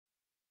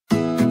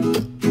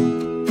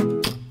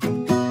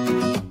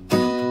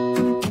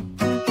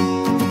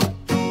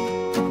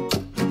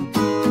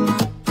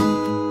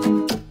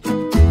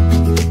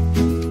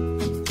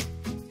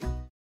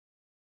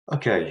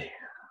Okay,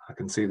 I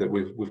can see that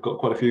we've got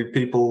quite a few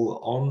people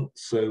on,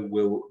 so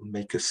we'll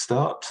make a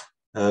start.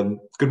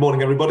 Good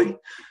morning, everybody.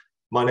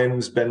 My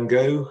name's Ben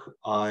Go.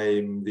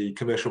 I'm the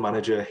commercial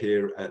manager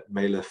here at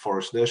Maelor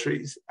Forest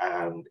Nurseries,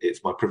 and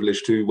it's my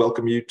privilege to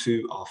welcome you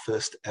to our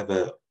first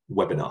ever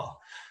webinar.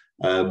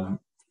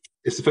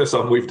 It's the first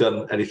time we've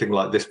done anything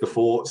like this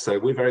before, so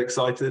we're very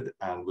excited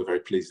and we're very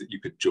pleased that you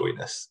could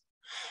join us.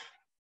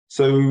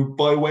 So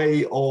by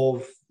way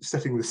of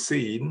setting the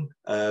scene,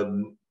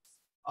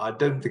 I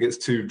don't think it's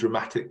too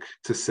dramatic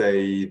to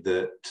say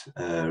that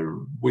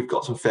we've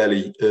got some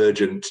fairly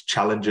urgent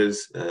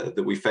challenges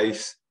that we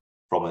face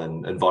from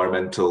an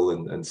environmental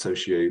and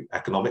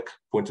socio-economic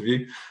point of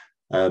view.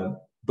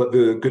 But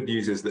the good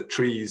news is that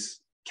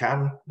trees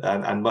can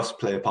and must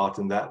play a part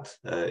in that,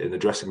 in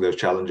addressing those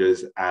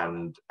challenges.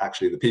 And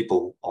actually the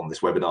people on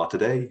this webinar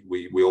today,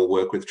 we all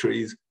work with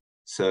trees,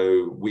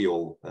 so we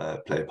all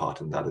play a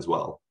part in that as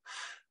well.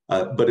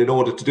 But in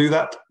order to do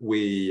that,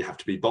 we have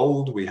to be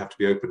bold, we have to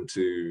be open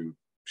to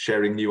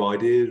sharing new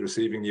ideas,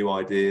 receiving new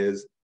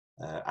ideas,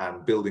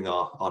 and building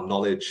our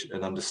knowledge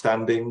and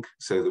understanding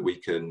so that we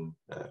can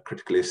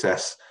critically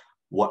assess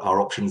what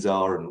our options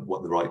are and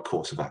what the right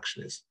course of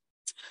action is.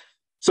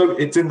 So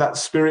it's in that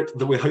spirit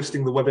that we're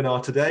hosting the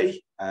webinar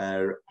today.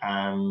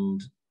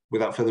 And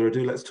without further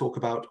ado, let's talk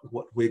about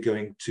what we're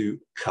going to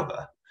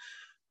cover.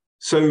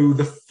 So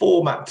the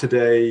format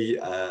today,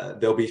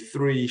 there'll be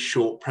 3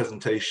 short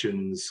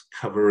presentations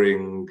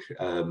covering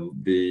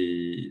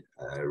the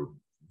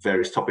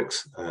various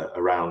topics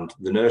around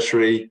the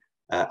nursery,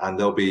 and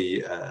there'll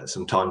be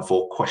some time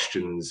for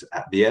questions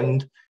at the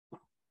end.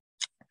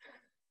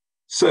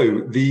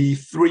 So the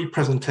 3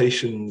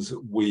 presentations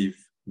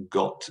we've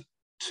got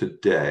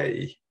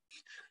today.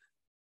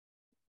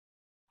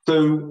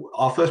 So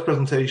our first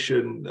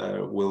presentation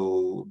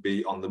will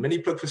be on the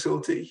miniplug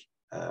facility.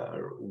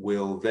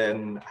 We'll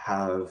then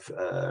have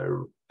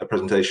a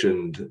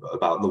presentation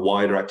about the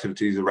wider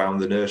activities around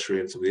the nursery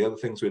and some of the other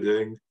things we're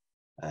doing.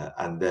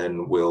 And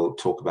then we'll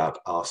talk about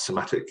our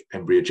somatic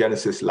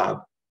embryogenesis lab.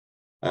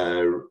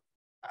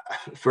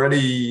 For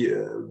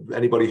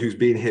anybody who's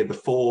been here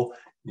before,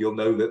 you'll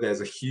know that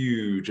there's a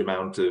huge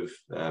amount of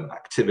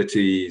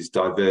activities,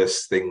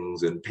 diverse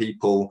things and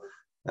people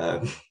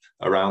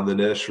around the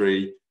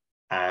nursery.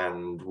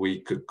 And we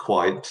could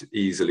quite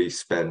easily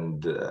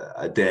spend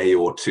a day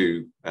or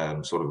 2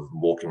 sort of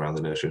walking around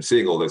the nursery and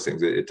seeing all those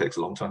things. It takes a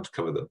long time to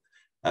cover them.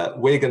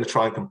 We're going to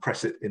try and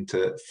compress it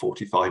into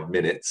 45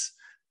 minutes.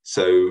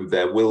 So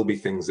there will be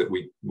things that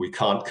we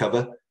can't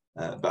cover,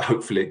 but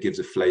hopefully it gives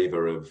a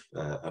flavour of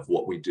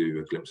what we do,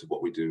 a glimpse of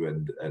what we do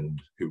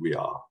and who we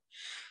are.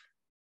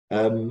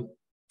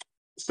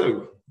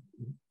 So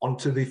on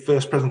to the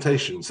first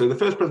presentation. So the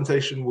first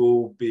presentation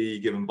will be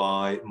given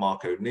by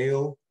Mark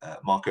O'Neill.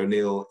 Mark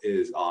O'Neill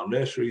is our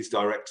Nurseries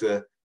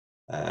Director.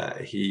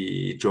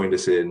 He joined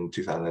us in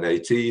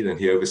 2018 and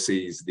he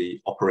oversees the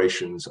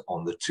operations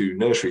on the 2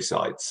 nursery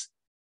sites.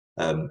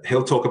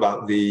 He'll talk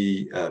about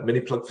the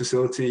miniplug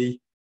facility,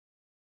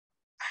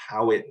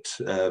 how it,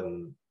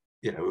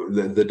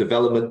 the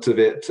development of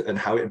it and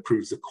how it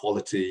improves the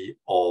quality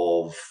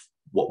of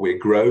what we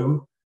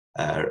grow.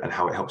 And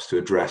how it helps to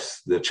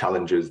address the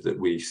challenges that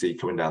we see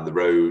coming down the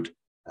road,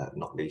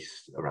 not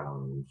least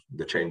around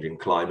the changing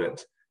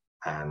climate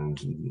and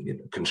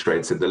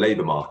constraints of the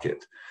labour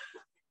market.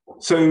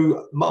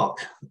 So, Mark,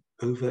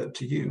 over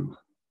to you.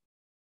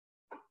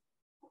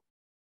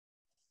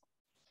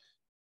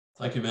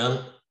 Thank you, Ben.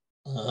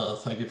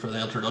 Thank you for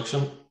the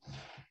introduction.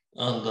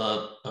 And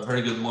a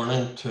very good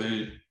morning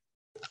to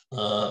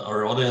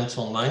our audience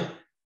online.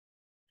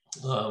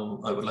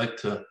 I would like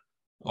to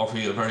offer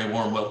you a very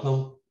warm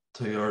welcome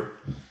to your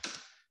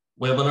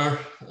webinar,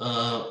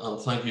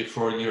 and thank you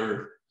for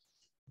your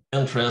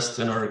interest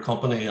in our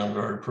company and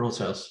our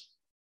process.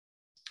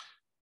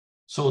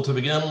 So to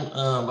begin,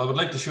 I would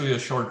like to show you a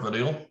short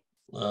video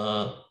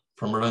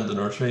from around the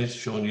nurseries,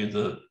 showing you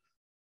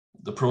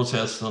the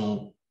process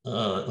and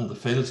in the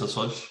fields as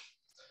such,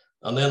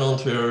 and then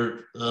onto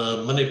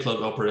our mini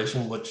plug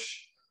operation, which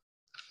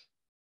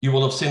you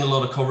will have seen a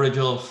lot of coverage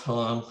of,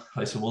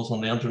 I suppose,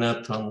 on the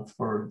internet, and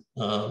for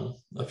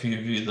a few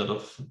of you that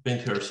have been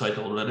to our site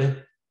already.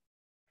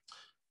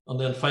 And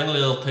then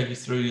finally, I'll take you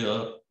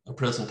through a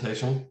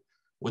presentation,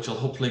 which will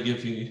hopefully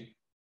give you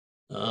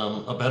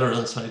a better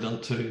insight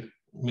into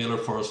Maelor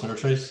Forest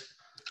Nurseries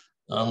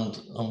and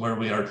where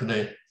we are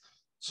today.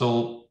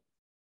 So,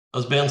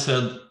 as Ben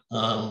said,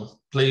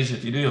 please,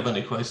 if you do have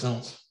any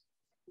questions,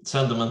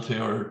 send them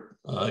into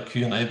our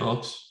Q&A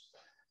box.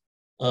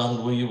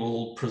 And we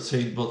will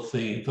proceed with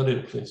the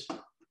video, please.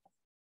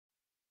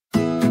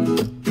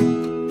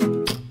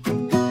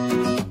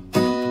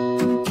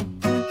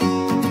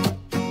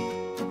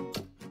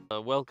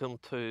 Welcome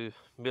to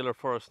Maelor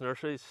Forest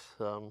Nurseries.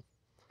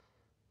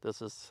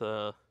 This is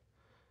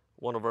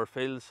one of our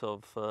fields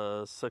of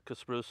Sitka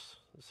spruce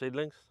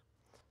seedlings.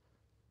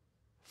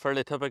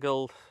 Fairly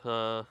typical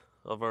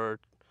of our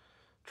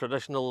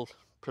traditional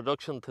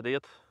production to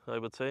date, I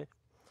would say.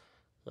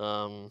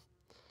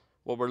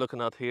 What we're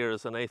looking at here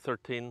is an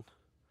A13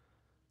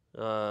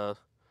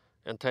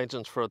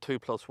 intentions for a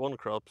 2+1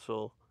 crop.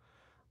 So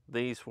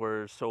these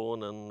were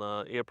sown in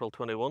April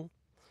 21.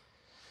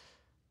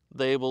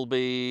 They will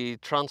be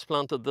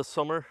transplanted this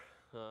summer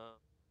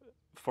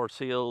for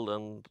sale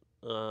in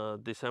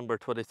December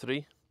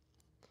 23.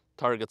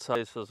 Target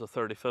size is a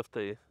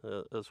 30-50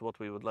 is what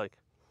we would like.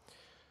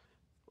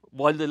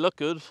 While they look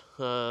good,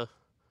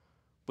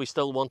 we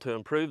still want to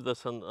improve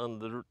this,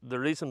 and the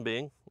reason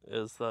being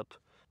is that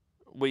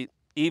we,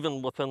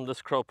 even within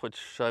this crop,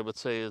 which I would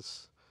say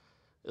is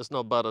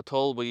not bad at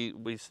all,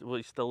 we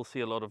still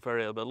see a lot of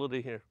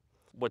variability here,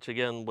 which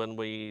again, when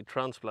we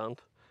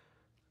transplant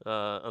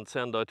and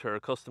send out to our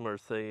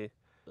customers, they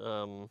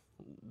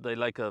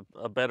like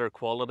a better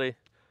quality,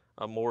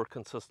 a more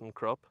consistent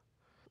crop.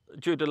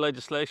 Due to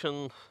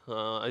legislation,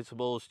 I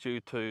suppose due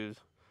to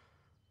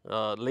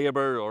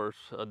labour or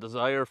a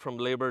desire from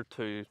labour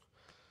to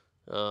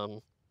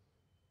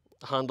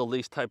handle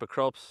these type of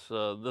crops,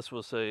 this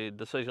was a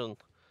decision,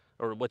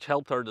 or which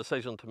helped our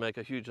decision to make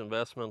a huge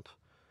investment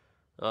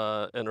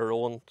in our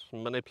own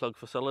mini-plug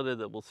facility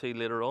that we'll see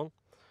later on.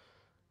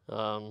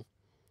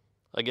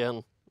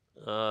 Again,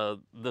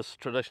 this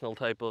traditional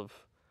type of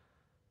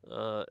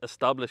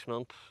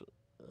establishment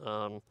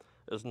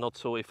is not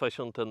so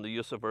efficient in the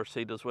use of our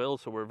seed as well,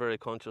 so we're very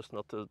conscious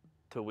not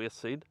to waste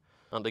seed.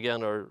 And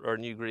again, our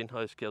new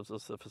greenhouse gives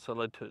us the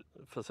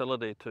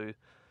facility to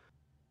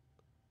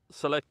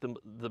select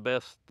the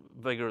best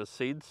vigorous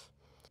seeds.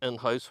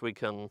 In-house we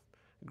can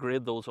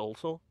grade those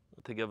also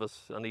to give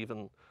us an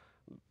even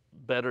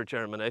better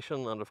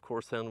germination, and of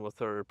course then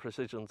with our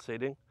precision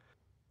seeding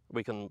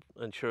we can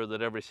ensure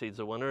that every seed's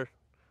a winner,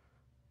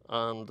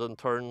 and in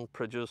turn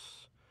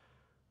produce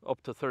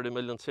up to 30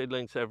 million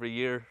seedlings every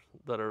year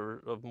that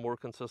are of more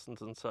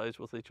consistent in size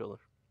with each other.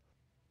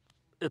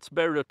 It's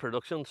bare root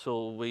production,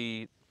 so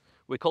we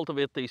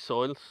cultivate these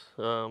soils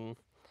down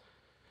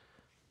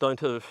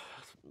to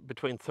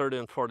between 30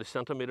 and 40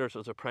 centimetres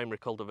as a primary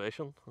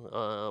cultivation,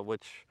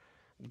 which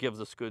gives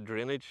us good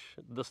drainage.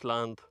 This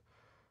land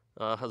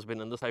has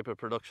been in this type of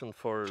production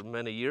for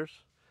many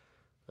years,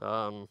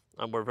 and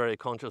we're very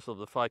conscious of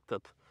the fact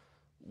that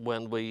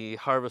when we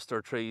harvest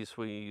our trees,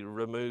 we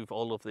remove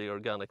all of the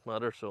organic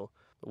matter. So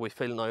we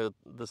feel now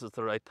this is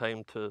the right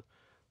time to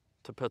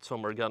put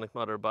some organic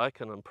matter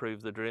back and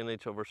improve the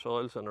drainage of our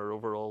soils and our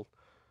overall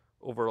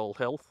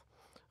health.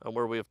 And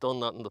where we have done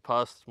that in the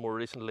past, more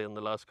recently in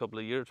the last couple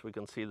of years, we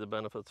can see the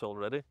benefits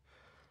already.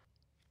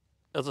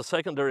 As a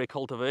secondary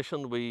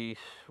cultivation, we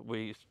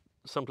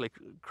simply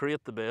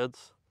create the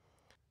beds.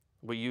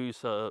 We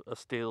use a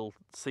steel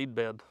seed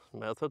bed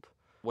method,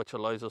 which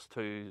allows us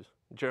to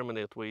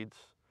germinate weeds,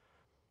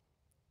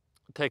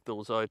 take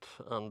those out,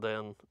 and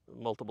then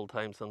multiple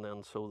times, and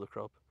then sow the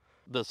crop.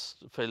 This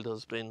field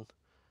has been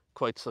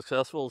quite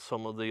successful.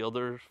 Some of the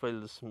other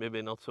fields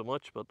maybe not so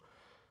much, but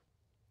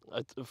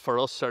for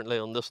us certainly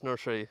on this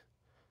nursery,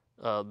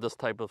 this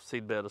type of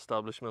seedbed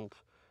establishment,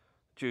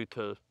 due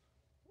to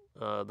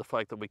the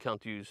fact that we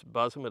can't use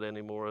bazimate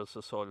anymore as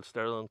a soil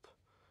sterilant,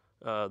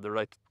 the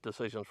right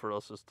decision for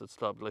us is to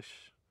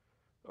establish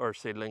our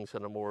seedlings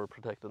in a more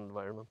protected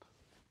environment.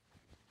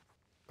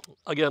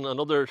 Again,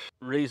 another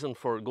reason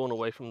for going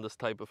away from this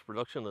type of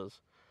production is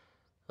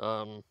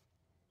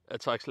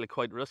it's actually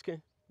quite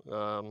risky.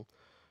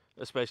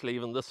 Especially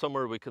even this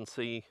summer, we can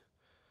see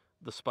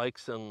the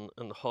spikes in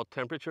hot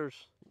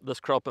temperatures. This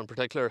crop in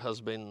particular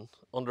has been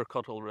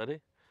undercut already.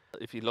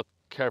 If you look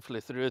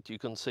carefully through it, you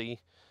can see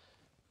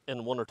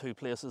in one or two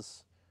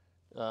places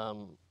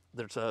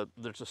there's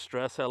a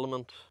stress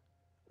element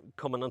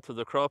coming into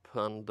the crop,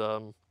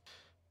 and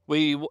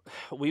we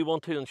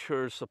want to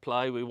ensure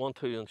supply. We want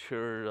to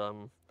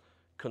ensure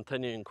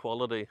continuing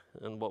quality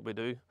in what we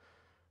do.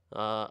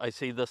 I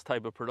see this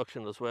type of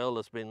production as well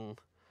as being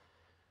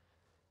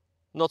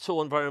not so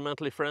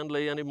environmentally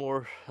friendly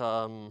anymore.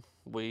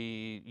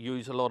 We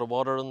use a lot of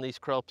water on these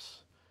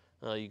crops.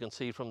 You can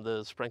see from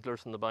the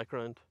sprinklers in the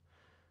background.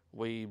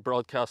 We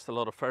broadcast a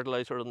lot of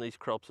fertilizer on these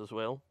crops as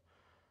well.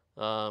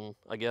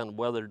 Again,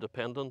 weather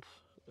dependent.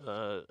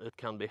 It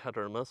can be hit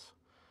or miss.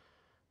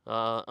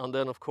 And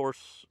then of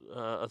course,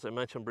 as I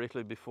mentioned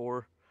briefly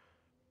before,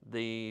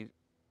 the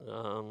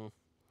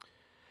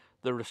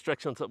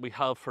restrictions that we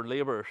have for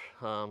labour.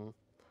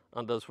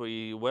 And as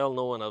we well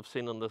know, and I've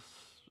seen in this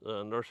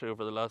nursery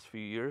over the last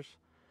few years,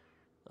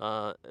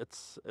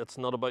 it's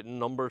not about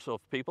numbers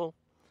of people.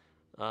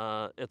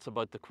 It's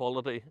about the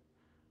quality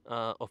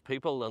of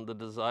people and the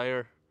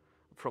desire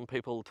from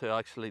people to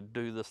actually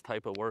do this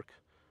type of work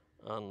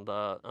and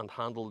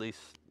handle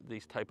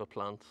these type of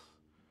plants.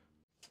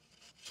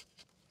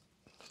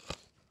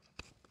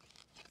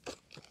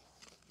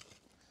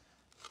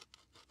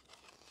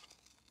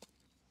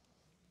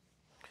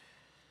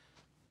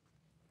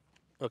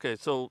 Okay,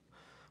 so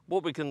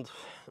what we can,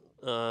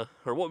 or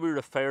what we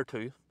refer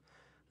to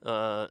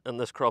in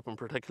this crop in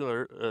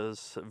particular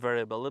is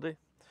variability.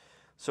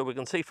 So we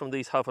can see from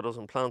these half a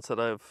dozen plants that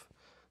I've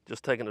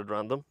just taken at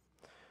random,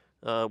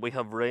 we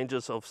have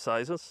ranges of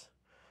sizes.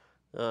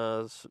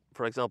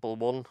 For example,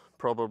 one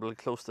probably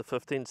close to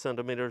 15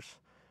 centimeters,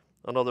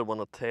 another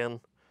one at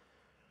 10,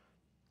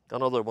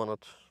 another one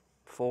at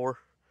 4,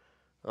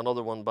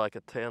 another one back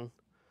at 10,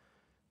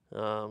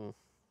 and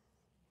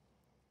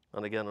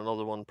again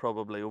another one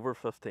probably over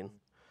 15.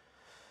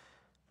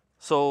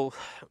 So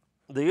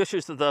the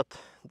issues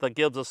that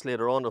gives us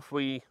later on, if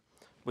we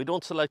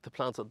don't select the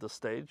plants at this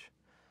stage,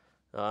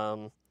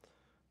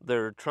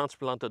 they're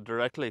transplanted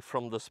directly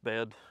from this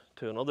bed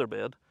to another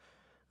bed.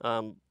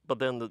 But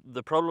then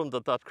the problem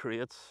that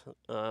creates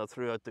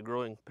throughout the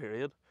growing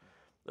period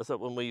is that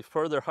when we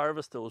further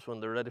harvest those when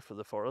they're ready for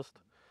the forest,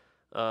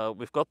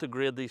 we've got to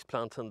grade these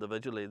plants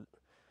individually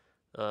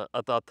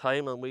at that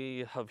time, and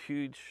we have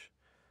huge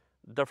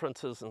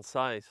differences in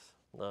size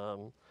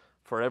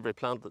for every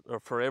plant or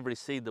for every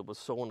seed that was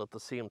sown at the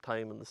same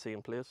time in the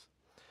same place.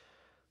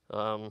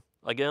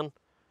 Again,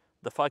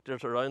 the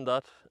factors around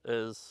that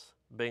is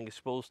being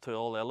exposed to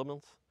all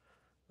elements,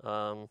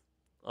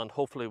 and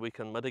hopefully we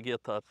can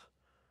mitigate that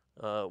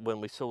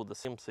when we sow the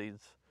same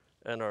seeds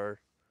in our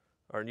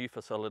new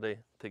facility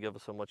to give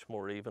us a much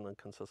more even and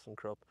consistent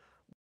crop.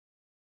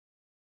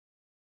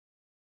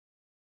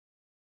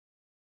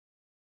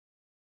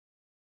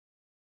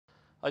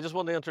 I just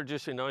want to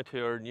introduce you now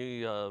to our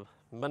new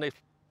mini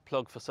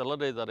plug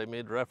facility that I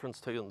made reference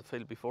to in the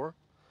field before.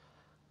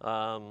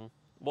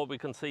 What we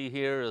can see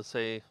here is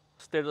a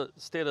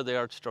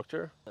state-of-the-art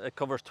structure. It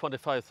covers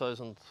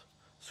 25,000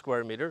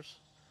 square meters,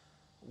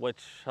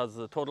 which has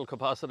the total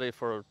capacity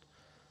for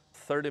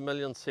 30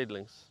 million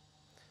seedlings.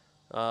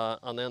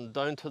 And then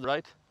down to the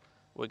right,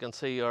 we can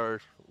see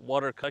our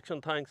water collection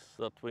tanks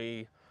that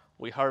we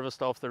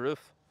harvest off the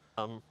roof.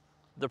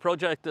 The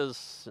project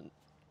is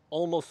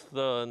almost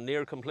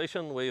near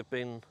completion. We've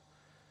been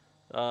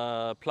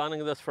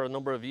planning this for a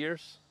number of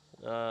years.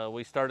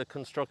 We started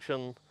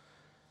construction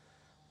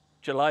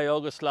July,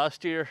 August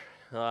last year.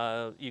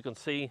 You can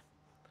see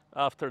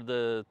after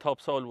the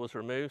topsoil was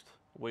removed,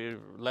 we're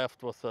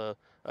left with a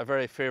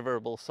very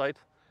favourable site.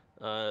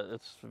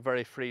 It's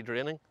very free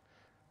draining,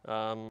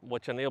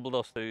 which enabled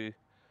us to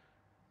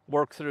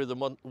work through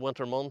the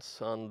winter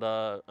months and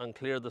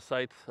clear the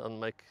site and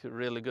make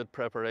really good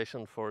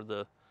preparation for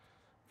the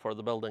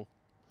building.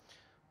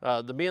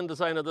 The main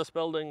design of this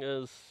building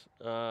is,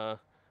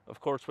 of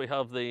course, we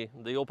have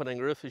the opening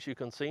roof, as you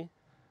can see,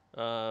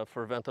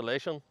 for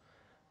ventilation,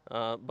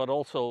 but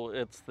also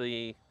it's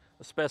the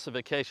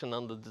specification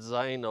and the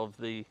design of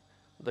the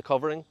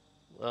covering,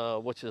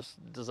 which is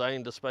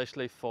designed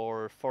especially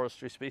for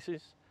forestry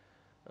species,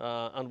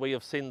 and we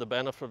have seen the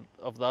benefit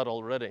of that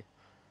already.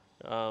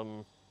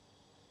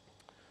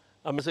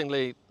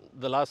 Amazingly,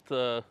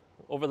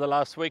 over the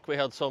last week we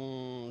had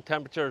some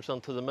temperatures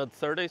into the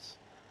mid-30s.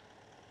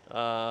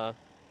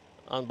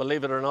 And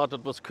believe it or not,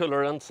 it was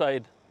cooler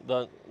inside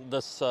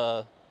this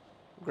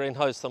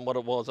greenhouse than what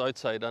it was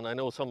outside. And I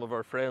know some of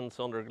our friends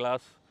under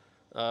glass,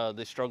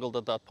 they struggled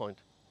at that point.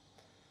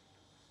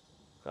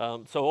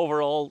 So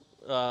overall,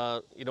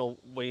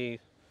 we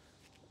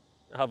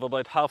have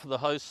about half of the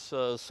house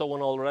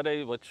sown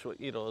already, which,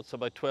 it's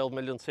about 12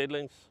 million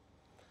seedlings.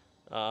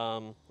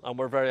 And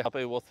we're very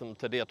happy with them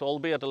to date,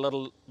 albeit a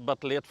little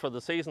bit late for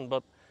the season,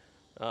 but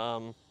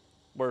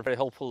we're very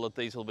hopeful that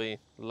these will be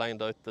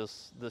lined out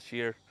this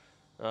year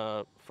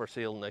for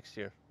sale next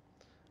year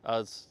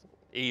as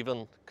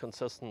even,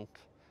 consistent,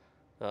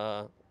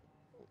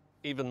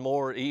 even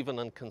more even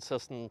and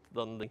consistent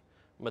than the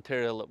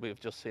material that we've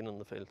just seen in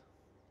the field.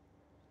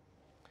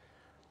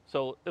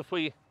 So if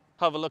we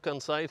have a look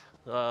inside,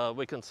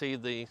 we can see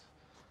the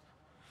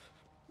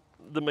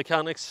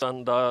mechanics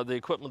and the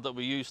equipment that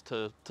we use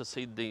to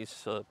seed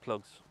these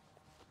plugs.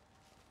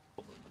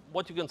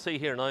 What you can see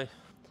here now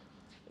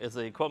is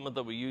the equipment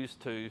that we use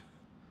to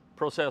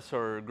process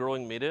our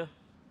growing media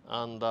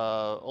and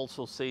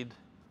also seed,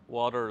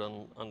 water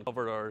and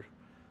cover our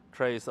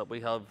trays that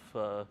we have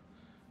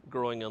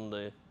growing in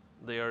the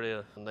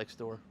area next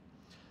door.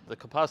 The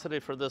capacity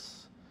for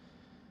this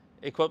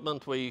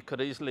equipment, we could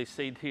easily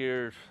seed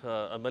here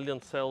 1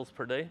 million cells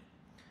per day,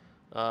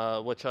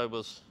 which I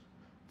was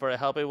very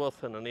happy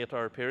with in an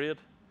 8-hour period.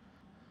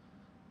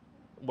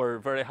 We're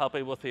very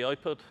happy with the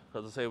output.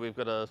 As I say, we've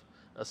got a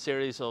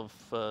series of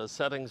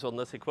settings on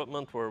this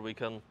equipment where we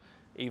can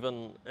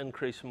even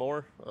increase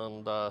more,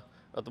 and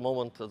at the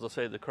moment, as I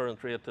say, the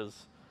current rate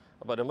is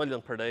about 1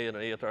 million per day in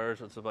 8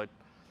 hours. It's about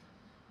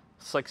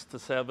 6 to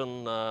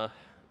 7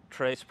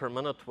 trays per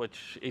minute,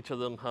 which each of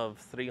them have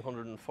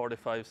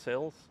 345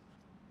 cells.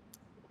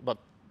 But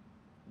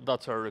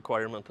that's our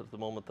requirement at the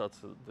moment. That's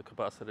the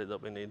capacity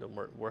that we need, and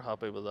we're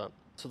happy with that.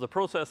 So the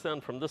process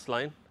then from this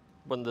line,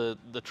 when the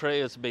tray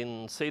has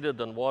been seeded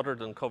and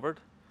watered and covered,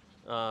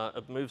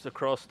 it moves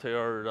across to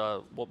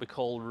our what we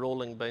call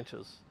rolling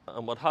benches.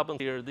 And what happens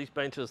here, these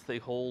benches, they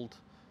hold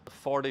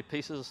 40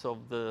 pieces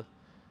of the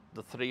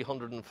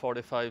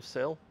 345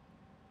 cell.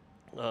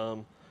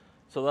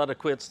 So that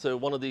equates to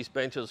one of these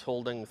benches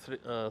holding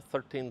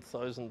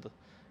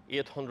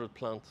 13,800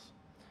 plants.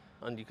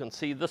 And you can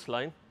see this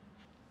line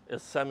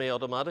is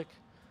semi-automatic.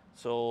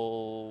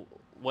 So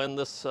when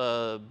this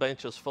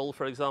bench is full,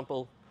 for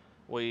example,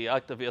 we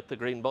activate the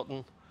green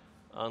button,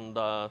 and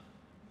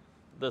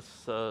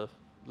this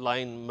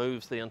line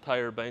moves the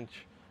entire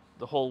bench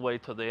the whole way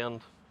to the end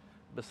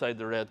beside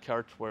the red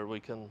cart where we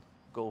can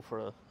go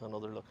for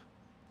another look.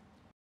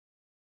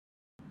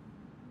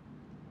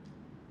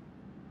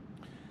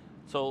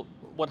 So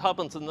what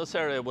happens in this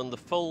area when the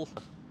full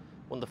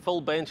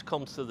bench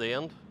comes to the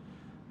end,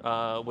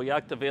 we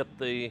activate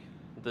the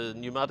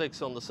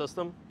pneumatics on the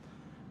system,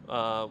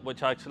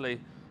 which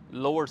actually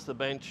lowers the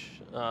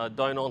bench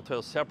down onto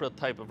a separate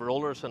type of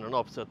rollers in an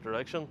opposite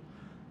direction,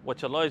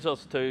 which allows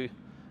us to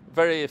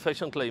very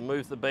efficiently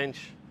move the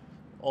bench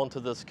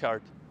onto this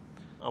cart.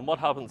 And what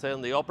happens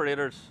then, the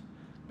operators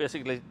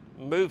basically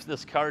move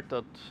this cart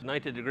at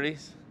 90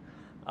 degrees,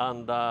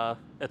 and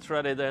it's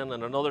ready then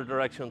in another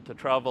direction to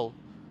travel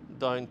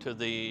down to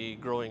the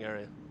growing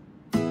area.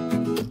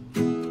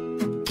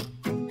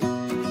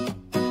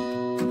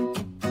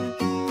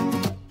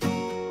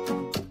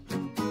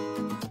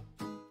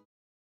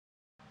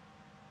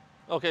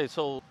 Okay,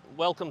 so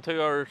welcome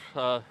to our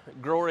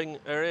growing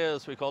area,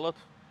 as we call it.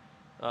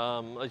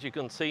 As you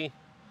can see,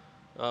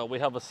 we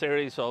have a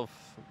series of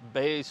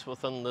bays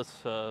within this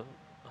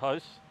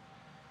house,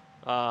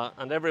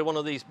 and every one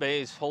of these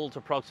bays holds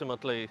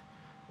approximately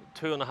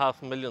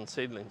 2.5 million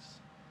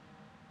seedlings.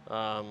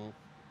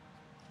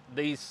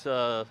 These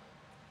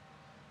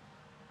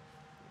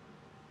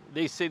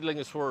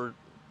seedlings were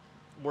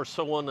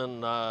sown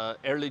in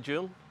early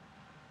June,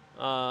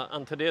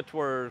 and to date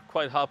we're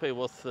quite happy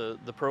with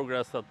the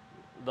progress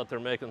that they're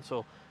making.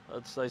 So,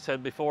 as I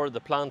said before,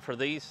 the plan for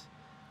these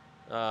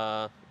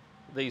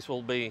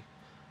will be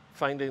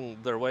finding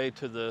their way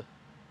to the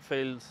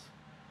fields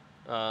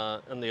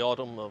in the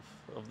autumn of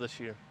this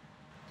year.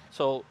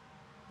 So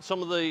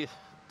some of the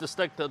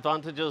distinct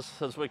advantages,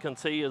 as we can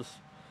see, is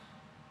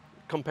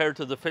compared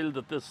to the field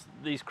that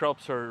these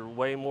crops are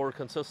way more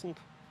consistent.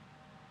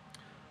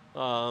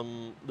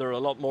 They're a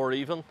lot more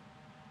even,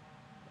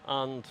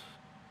 and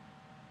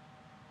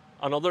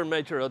another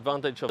major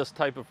advantage of this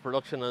type of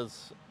production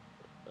is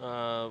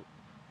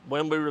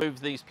when we remove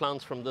these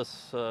plants from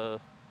this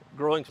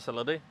growing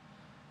facility,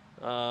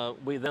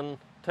 we then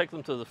take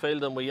them to the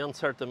field and we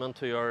insert them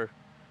into our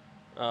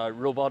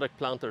robotic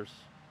planters.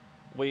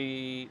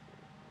 We,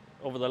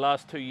 over the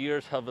last 2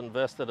 years, have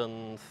invested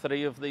in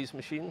 3 of these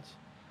machines.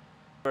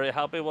 Very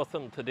happy with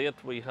them. To date,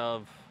 we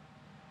have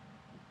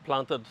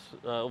planted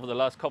over the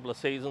last couple of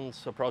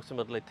seasons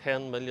approximately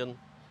 10 million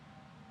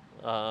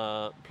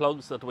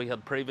plugs that we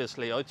had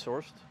previously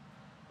outsourced.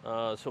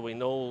 So we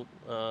know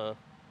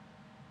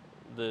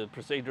the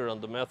procedure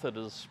and the method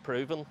is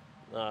proven.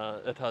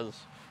 It has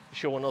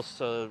shown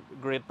us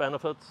great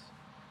benefits.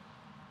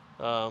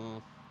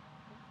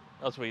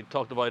 As we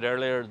talked about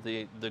earlier,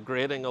 the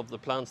grading of the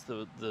plants,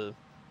 the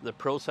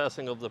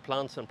processing of the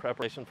plants in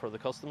preparation for the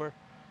customer.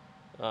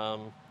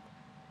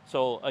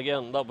 So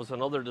again, that was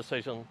another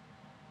decision,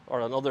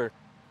 or another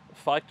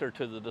factor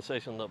to the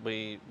decision that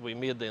we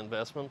made the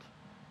investment,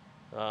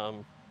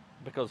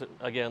 because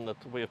again, that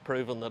we have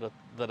proven that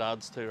that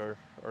adds to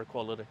our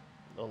quality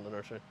on the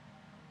nursery.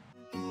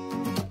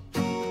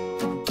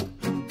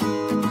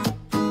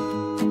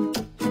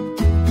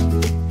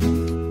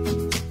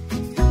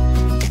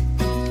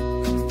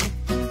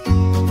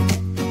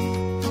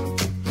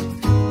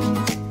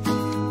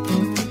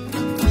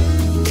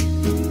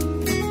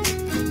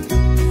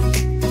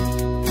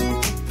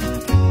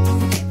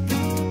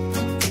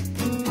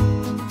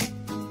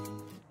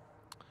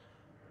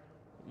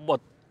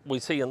 What we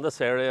see in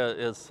this area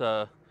is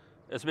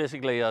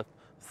basically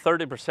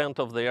 30%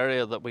 of the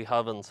area that we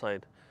have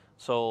inside.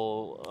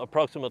 So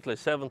approximately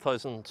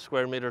 7,000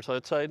 square meters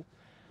outside.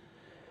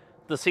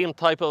 The same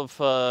type of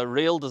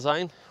rail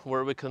design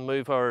where we can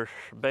move our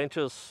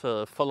benches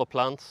full of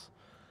plants.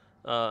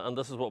 And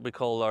this is what we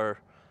call our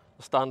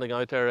standing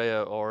out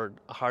area or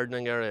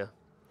hardening area.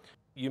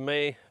 You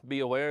may be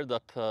aware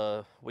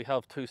that we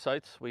have 2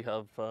 sites. We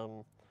have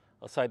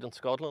a site in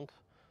Scotland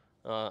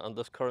and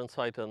this current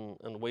site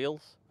in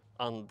Wales.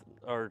 And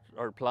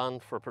our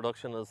plan for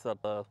production is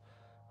that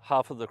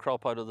half of the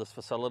crop out of this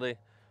facility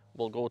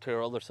will go to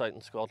our other site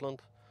in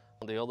Scotland,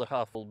 and the other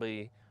half will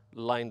be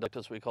lined out,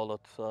 as we call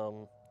it,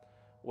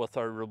 with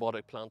our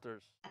robotic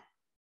planters.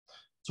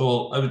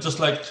 So I would just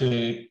like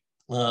to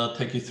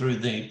take you through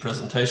the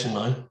presentation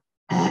now.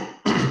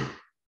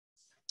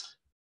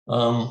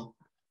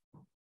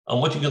 And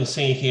what you can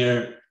see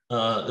here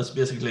is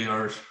basically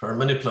our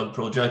miniplug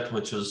project,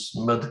 which is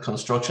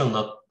mid-construction.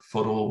 That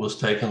photo was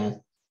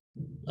taken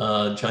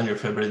January,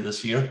 February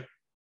this year.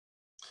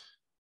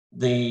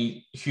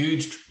 The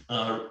huge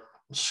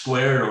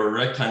square or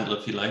rectangle,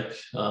 if you like,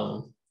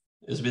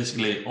 is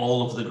basically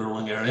all of the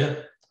growing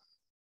area.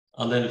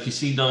 And then if you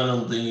see down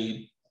on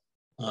the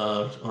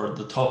or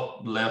the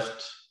top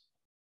left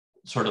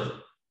sort of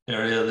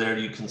area there,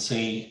 you can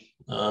see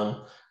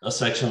a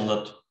section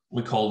that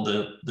we call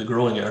the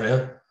growing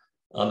area.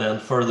 And then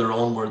further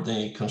on where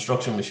the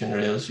construction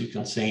machinery is, you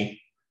can see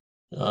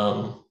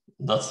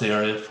that's the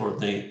area for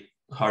the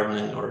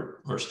hardening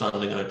or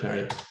standing out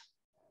area.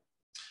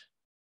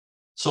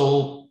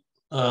 So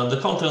the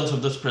contents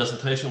of this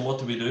presentation: what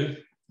do we do?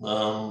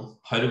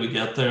 How do we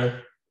get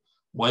there?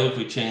 Why have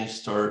we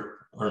changed our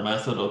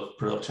method of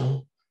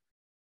production?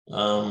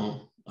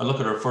 I look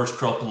at our first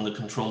crop in the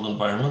controlled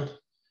environment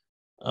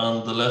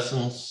and the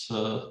lessons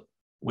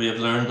we have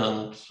learned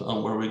and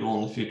where we go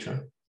in the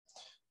future.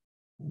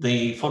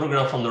 The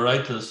photograph on the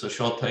right is a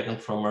shot taken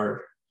from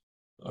our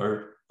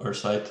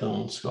site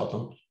in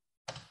Scotland.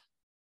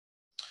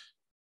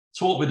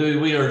 So what we do,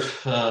 we're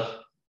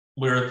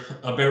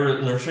a bare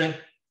root nursery.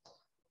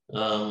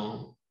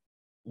 Our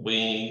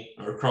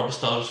crop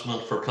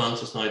establishment for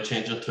plants is now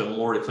changing to a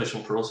more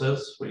efficient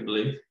process, we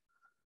believe.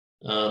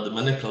 The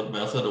miniplug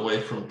method,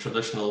 away from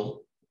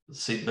traditional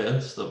seed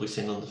beds that we've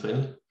seen in the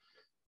field.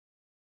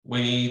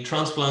 We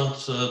transplant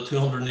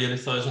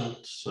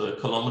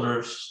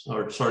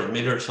 280,000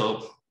 meters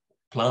of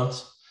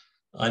plants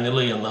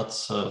annually, and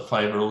that's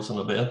 5 rows in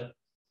a bed.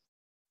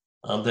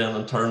 And then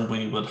in turn,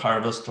 we would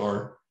harvest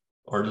or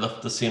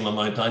lift the same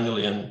amount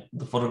annually. And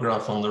the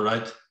photograph on the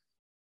right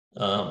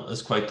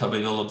is quite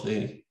typical of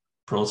the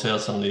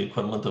process and the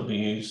equipment that we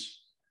use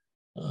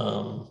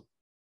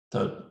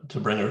to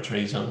bring our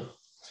trees in.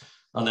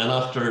 And then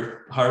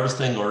after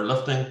harvesting or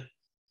lifting,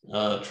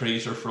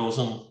 trees are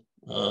frozen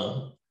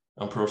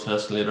and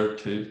processed later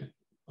to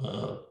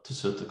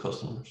suit the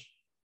customers.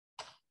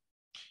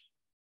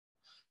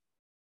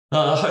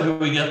 How do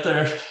we get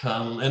there?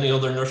 Any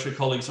other nursery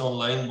colleagues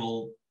online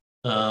will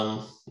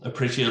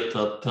appreciate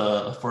that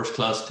a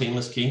first-class team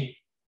is key.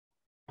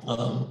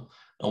 And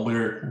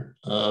we're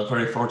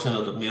very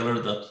fortunate at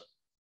Maelor that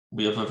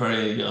we have a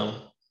very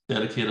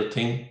dedicated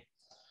team.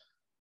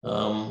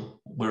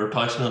 We're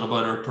passionate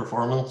about our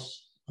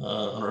performance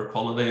and our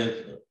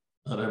quality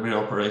at every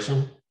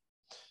operation.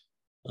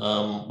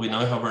 We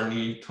now have our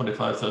new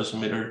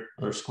 25,000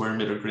 square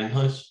meter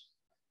greenhouse.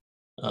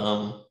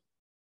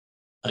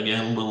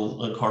 Again,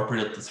 we'll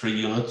incorporate the 3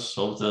 units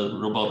of the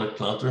robotic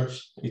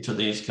planters. Each of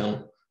these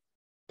can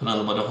put in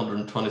about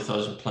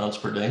 120,000 plants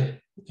per day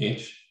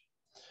each.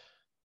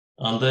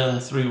 And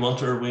then through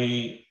winter,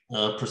 we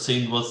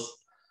proceed with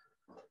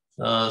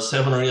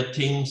 7 or 8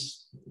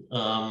 teams,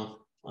 and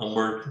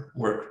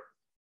we're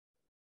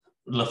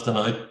lifting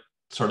out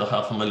sort of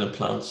 500,000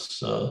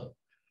 plants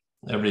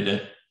every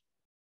day.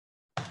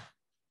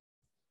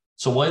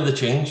 So why the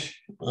change?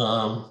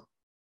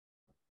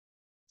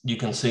 You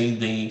can see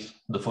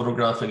the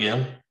photograph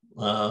again.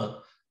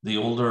 The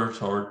older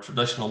or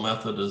traditional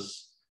method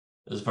is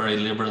very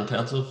labor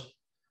intensive.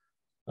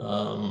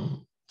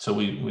 So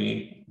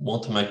we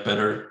want to make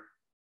better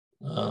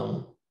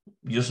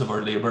use of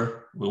our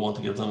labor. We want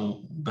to give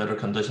them better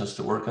conditions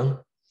to work in.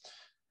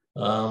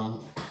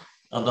 And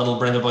that'll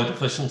bring about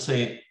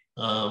efficiency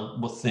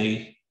with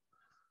the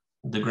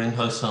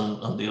greenhouse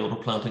and the auto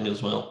planting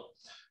as well.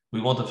 We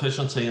want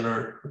efficiency in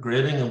our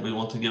grading, and we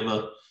want to give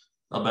a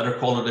better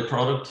quality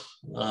product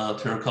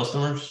to our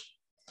customers.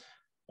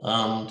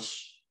 And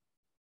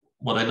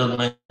what I didn't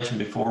mention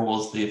before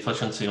was the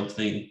efficiency of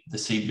the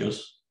seed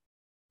use.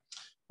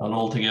 And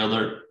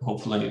altogether,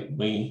 hopefully,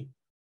 we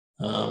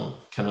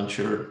can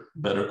ensure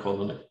better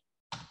quality.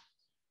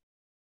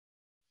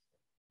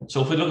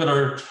 So if we look at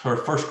our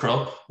first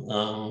crop,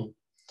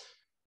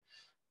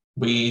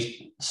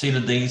 we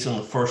seeded these in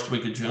the first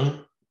week of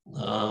June.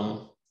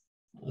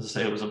 As I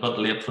say, it was a bit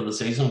late for the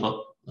season,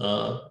 but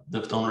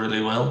they've done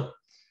really well.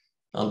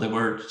 And they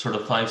were sort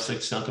of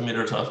 5-6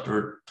 centimeters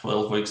after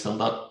 12 weeks, and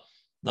that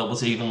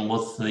was even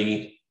with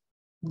the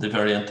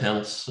very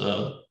intense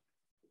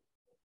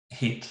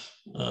heat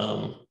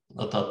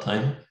at that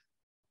time.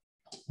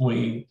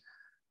 We,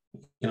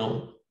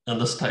 in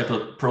this type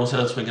of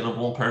process, we can have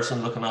one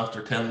person looking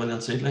after 10 million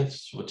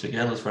seedlings, which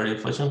again is very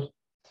efficient.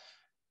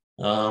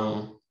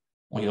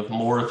 We have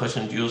more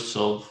efficient use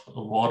of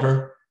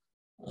water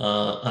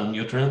and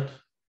nutrient.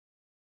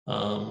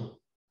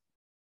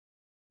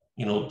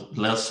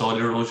 Less soil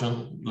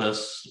erosion,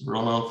 less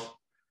runoff,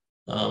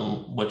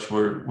 which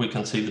we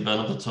can see the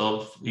benefits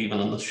of even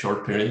in this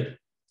short period.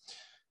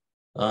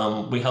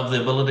 We have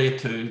the ability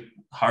to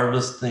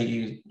harvest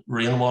the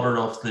rainwater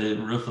off the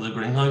roof of the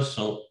greenhouse.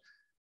 So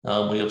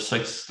we have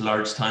 6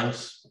 large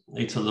tanks.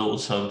 Each of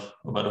those have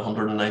about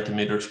 190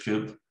 meters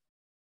cube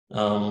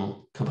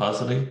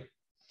capacity.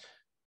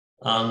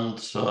 And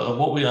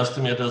what we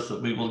estimate is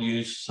that we will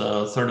use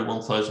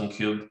 31,000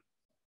 cube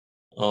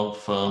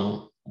of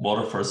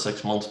water for a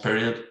 6 month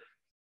period,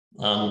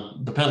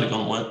 and depending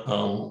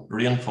on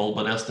rainfall,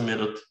 but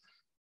estimated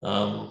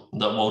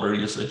that water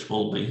usage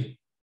will be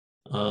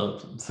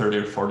 30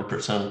 or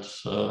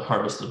 40%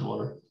 harvested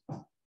water.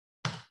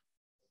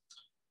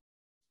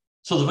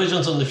 So the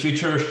visions in the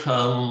future,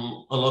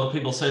 a lot of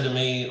people say to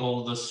me,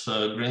 oh, this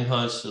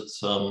greenhouse,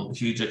 it's a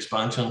huge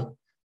expansion.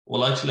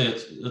 Well, actually,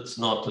 it's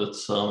not.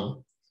 It's a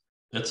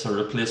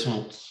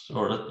replacement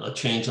or a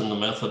change in the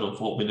method of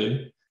what we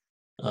do.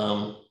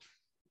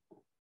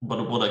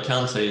 But what I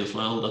can say as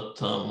well, that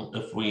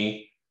if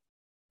we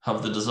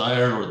have the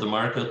desire or the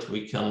market,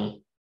 we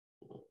can,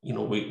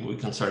 we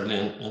can certainly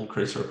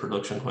increase our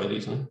production quite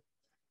easily.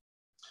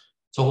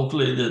 So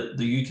hopefully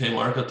the UK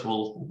market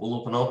will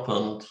open up,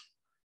 and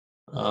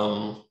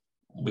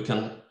we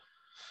can,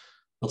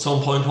 at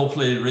some point,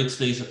 hopefully reach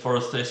these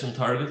afforestation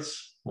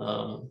targets.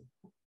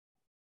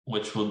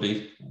 which would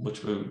be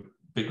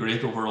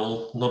great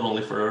overall, not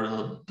only for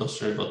our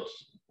industry but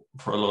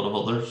for a lot of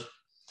others.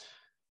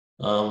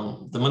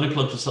 The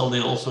miniplug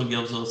facility also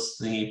gives us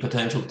the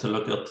potential to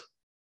look at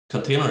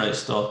containerized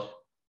stock,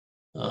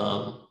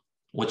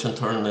 which in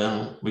turn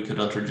then we could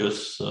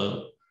introduce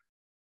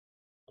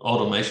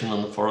automation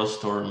in the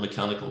forest or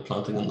mechanical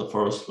planting in the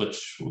forest,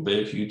 which will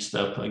be a huge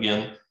step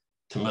again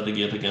to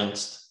mitigate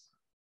against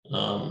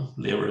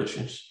labour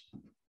issues.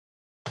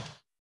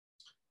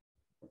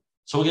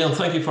 So again,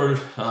 thank you for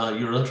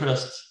your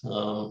interest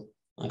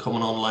in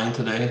coming online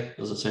today.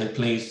 As I say,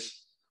 please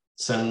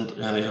send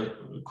any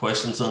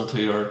questions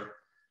into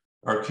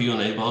our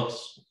Q&A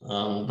box,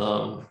 and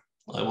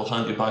I will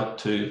hand you back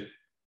to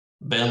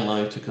Ben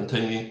now to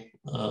continue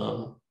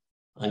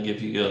and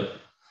give you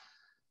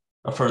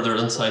a further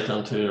insight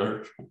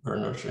into our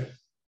nursery.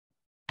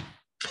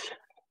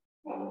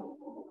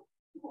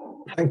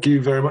 Thank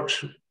you very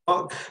much,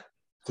 Mark.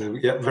 So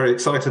yeah, very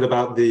excited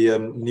about the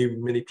new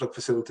mini plug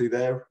facility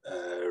there.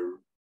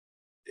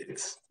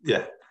 It's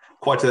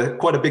quite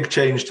a big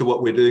change to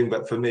what we're doing,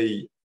 but for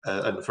me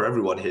and for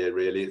everyone here,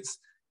 really,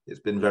 it's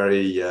been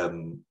very.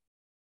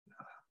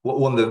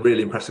 One of the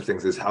really impressive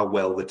things is how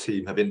well the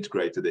team have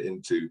integrated it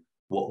into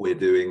what we're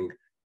doing,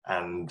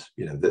 and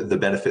the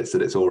benefits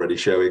that it's already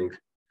showing.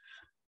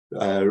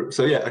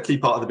 So yeah, a key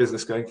part of the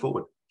business going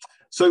forward.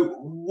 So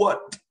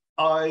what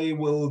I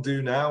will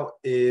do now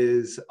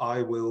is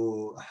I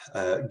will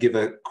give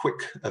a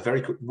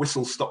very quick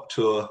whistle-stop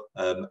tour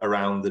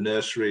around the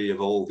nursery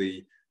of all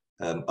the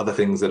other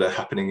things that are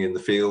happening in the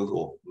field,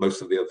 or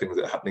most of the other things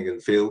that are happening in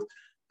the field.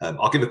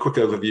 I'll give a quick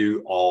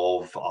overview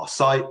of our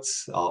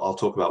sites. I'll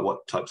talk about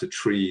what types of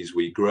trees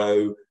we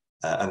grow,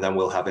 and then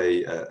we'll have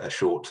a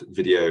short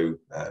video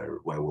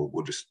where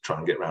we'll just try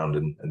and get around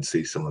and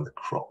see some of the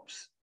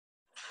crops.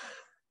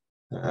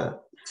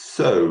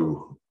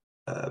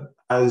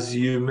 As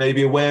you may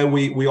be aware,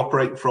 we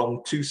operate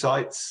from two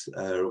sites,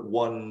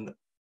 one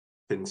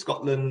in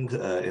Scotland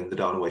in the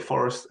Darnaway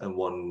Forest, and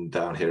one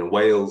down here in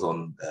Wales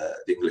on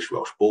the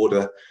English-Welsh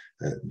border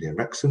near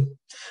Wrexham.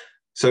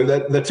 So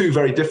they're two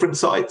very different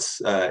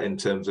sites in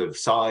terms of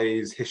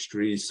size,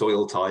 history,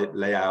 soil type,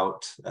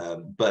 layout,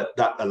 but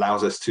that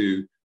allows us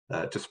to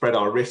spread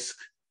our risk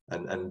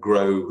and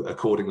grow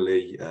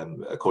accordingly,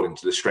 according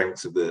to the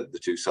strengths of the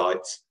two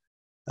sites.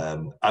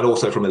 And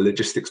also from a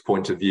logistics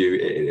point of view,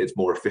 it's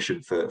more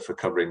efficient for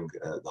covering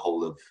the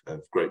whole of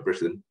Great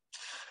Britain.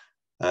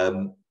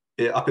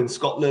 Up in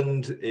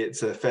Scotland,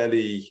 it's a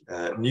fairly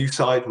new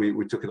site.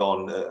 We took it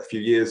on a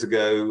few years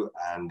ago,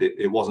 and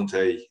it wasn't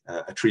a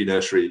tree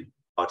nursery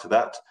prior to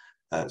that.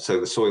 So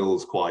the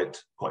soil's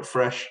quite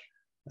fresh.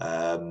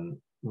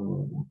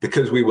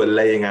 Because we were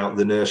laying out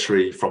the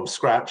nursery from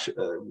scratch,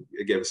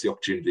 it gave us the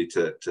opportunity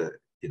to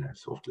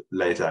sort of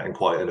lay it out in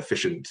quite an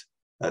efficient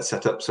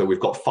setup. So we've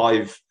got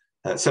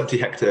 70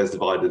 hectares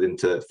divided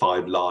into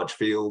 5 large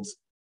fields,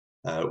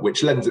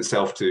 which lends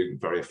itself to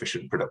very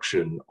efficient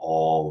production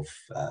of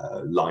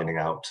lining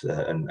out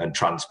and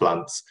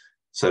transplants.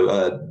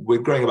 So we're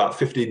growing about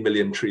 15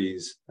 million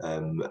trees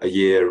a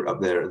year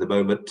up there at the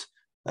moment,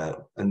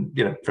 and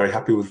very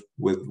happy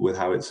with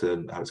how it's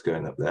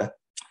going up there.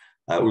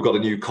 We've got a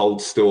new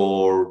cold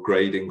store,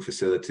 grading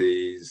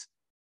facilities,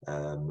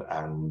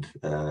 and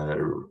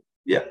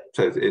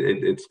so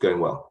it's going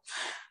well.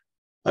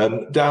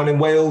 Down in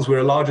Wales, we're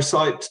a larger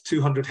site,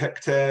 200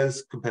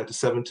 hectares compared to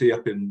 70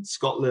 up in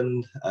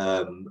Scotland.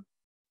 A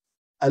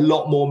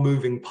lot more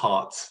moving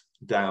parts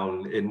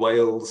down in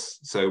Wales.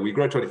 So we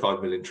grow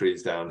 25 million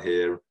trees down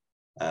here.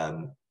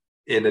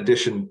 In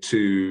addition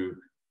to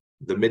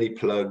the mini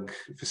plug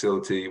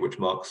facility, which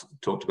Mark's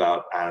talked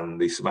about, and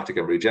the somatic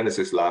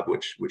embryogenesis lab,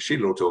 which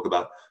Shelagh will talk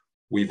about,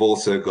 we've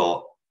also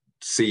got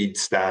seed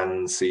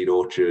stands, seed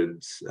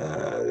orchards,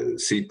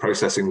 seed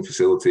processing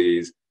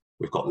facilities.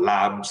 We've got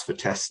labs for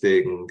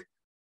testing.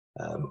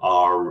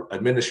 Our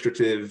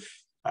administrative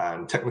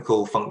and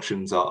technical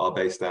functions are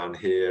based down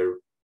here.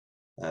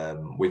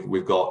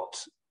 We've got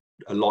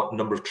a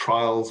number of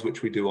trials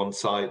which we do on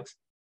site.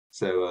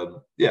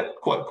 So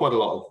quite a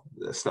lot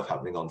of stuff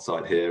happening on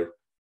site here.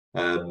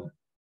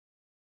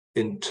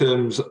 In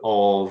terms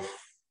of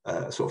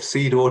sort of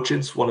seed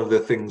orchards, one of the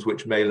things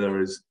which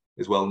Maelor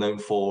is well known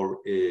for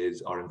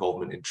is our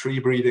involvement in tree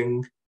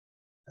breeding.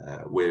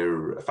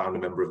 We're a founder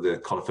member of the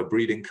Conifer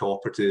Breeding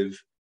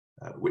Cooperative,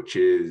 which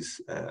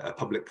is a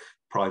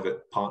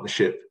public-private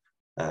partnership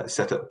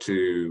set up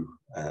to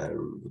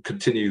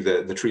continue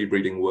the tree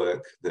breeding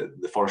work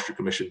that the Forestry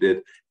Commission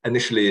did,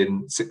 initially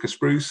in Sitka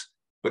spruce,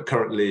 but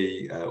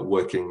currently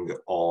working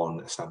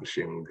on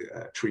establishing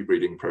tree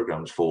breeding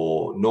programs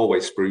for Norway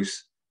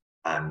spruce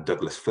and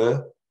Douglas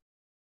fir.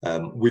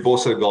 We've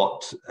also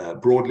got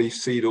broadleaf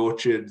seed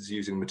orchards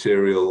using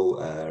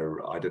material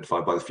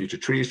identified by the Future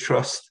Trees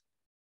Trust.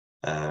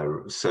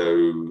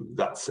 So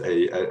that's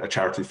a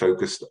charity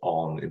focused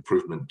on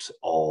improvement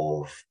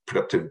of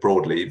productive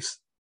broadleaves.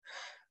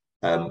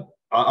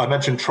 I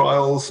mentioned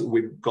trials.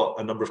 We've got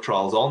a number of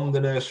trials on the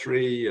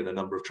nursery and a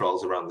number of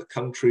trials around the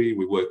country.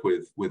 We work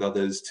with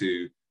others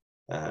to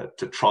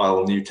to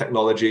trial new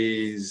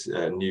technologies,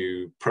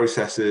 new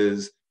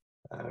processes,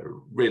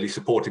 really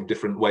supporting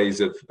different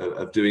ways of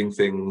doing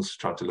things,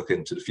 trying to look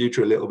into the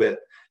future a little bit.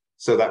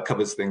 So that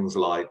covers things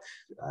like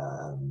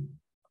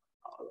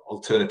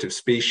alternative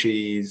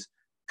species,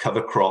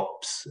 cover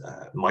crops,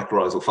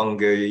 mycorrhizal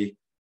fungi,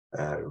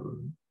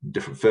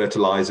 different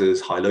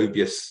fertilizers,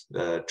 hylobius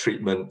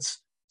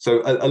treatments.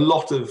 So a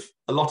lot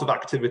of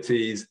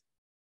activities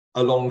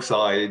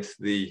alongside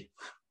the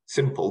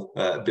simple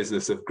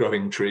business of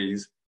growing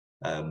trees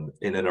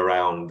in and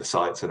around the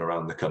sites and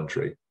around the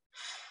country.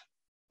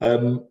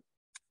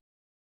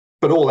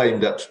 But all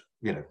aimed at,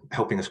 you know,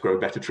 helping us grow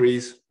better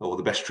trees, or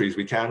the best trees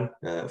we can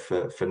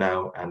for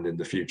now and in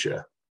the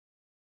future.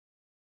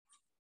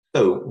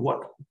 So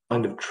what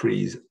kind of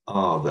trees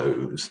are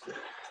those?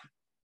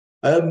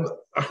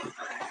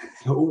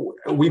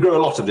 We grow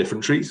a lot of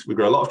different trees. We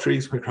grow a lot of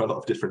trees. We grow a lot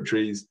of different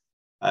trees.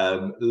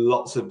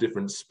 Lots of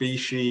different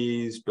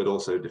species, but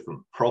also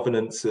different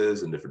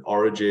provenances and different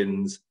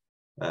origins.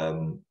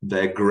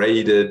 They're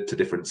graded to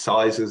different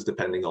sizes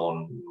depending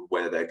on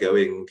where they're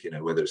going, you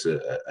know, whether it's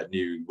a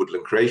new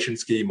woodland creation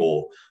scheme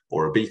or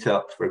a beat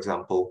up, for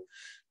example,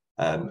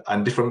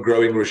 and different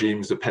growing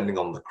regimes depending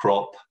on the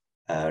crop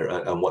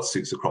and what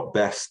suits the crop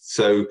best.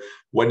 So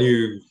when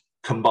you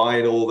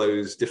combine all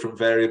those different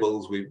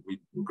variables, we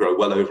grow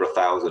well over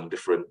 1,000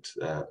 different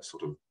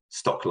sort of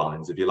stock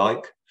lines, if you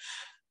like.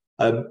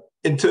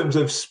 In terms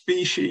of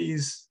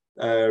species,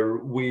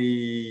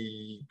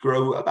 we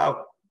grow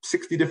about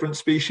 60 different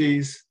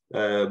species,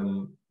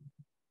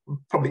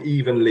 probably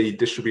evenly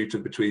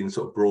distributed between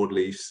sort of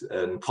broadleafs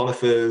and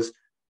conifers,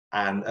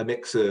 and a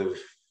mix of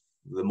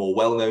the more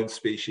well-known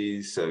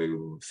species,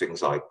 so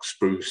things like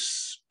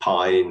spruce,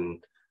 pine,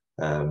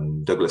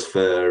 Douglas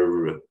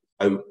fir,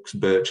 oaks,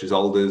 birches,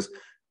 alders,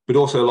 but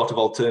also a lot of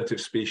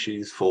alternative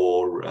species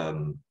for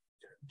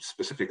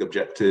specific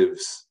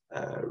objectives,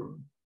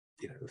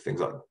 you know,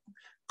 things like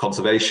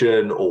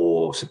conservation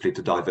or simply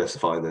to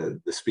diversify the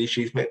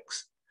species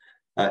mix.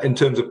 In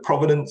terms of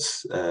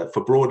provenance,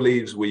 for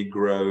broadleaves, we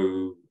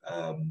grow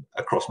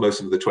across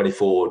most of the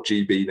 24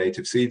 GB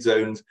native seed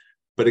zones.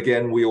 But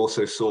again, we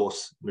also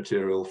source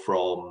material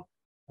from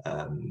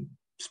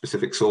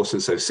specific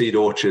sources, so seed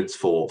orchards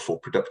for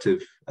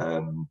productive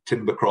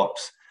timber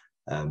crops,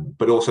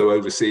 but also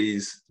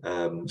overseas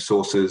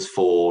sources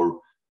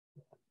for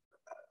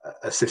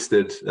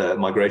assisted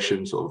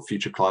migration, sort of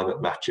future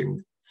climate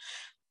matching.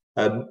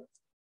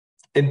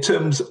 In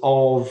terms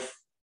of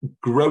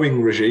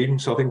growing regime,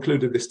 so I've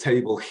included this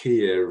table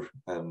here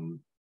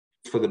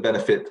for the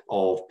benefit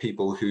of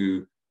people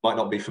who might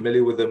not be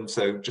familiar with them.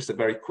 So just a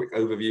very quick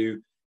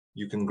overview.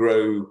 You can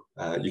grow,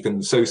 you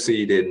can sow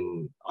seed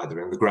in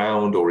either in the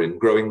ground or in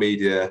growing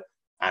media,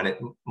 and it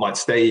might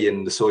stay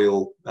in the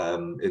soil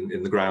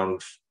in the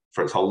ground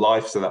for its whole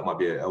life. So that might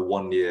be a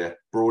 1-year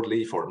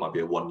broadleaf, or it might be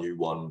a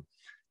 1U1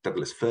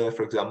 Douglas fir,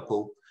 for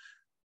example.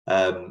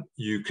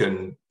 You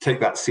can take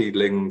that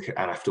seedling,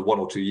 and after 1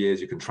 or 2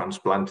 years, you can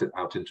transplant it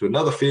out into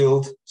another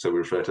field. So we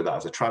refer to that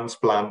as a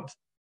transplant.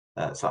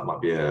 So that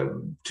might be a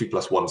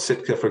 2+1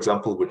 Sitka, for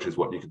example, which is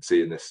what you can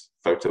see in this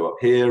photo up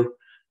here.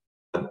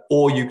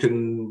 Or you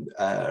can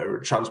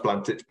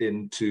transplant it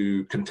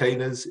into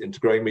containers, into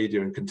growing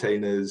media in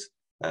containers,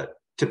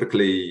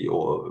 typically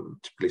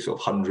sort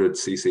of 100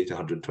 cc to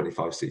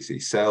 125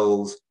 cc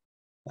cells,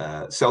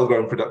 cell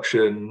grown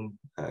production,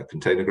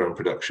 container grown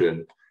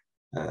production,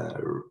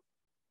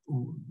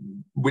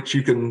 which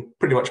you can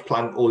pretty much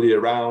plant all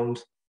year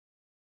round,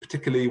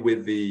 particularly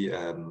with the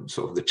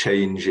sort of the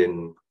change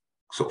in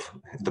sort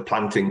of the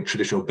planting,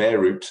 traditional bare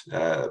root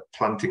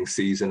planting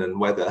season and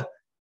weather,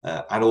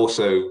 and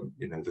also,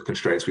 you know, the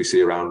constraints we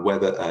see around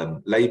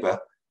weather, labor.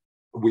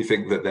 We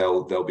think that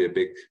there'll be a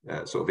big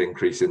sort of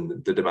increase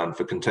in the demand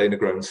for container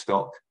grown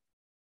stock.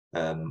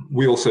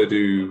 We also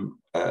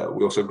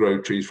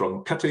grow trees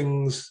from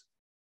cuttings.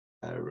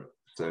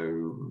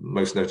 So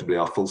most notably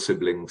our full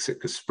sibling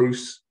Sitka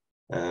spruce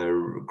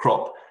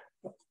crop.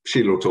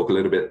 Sheila will talk a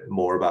little bit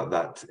more about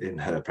that in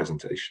her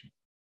presentation.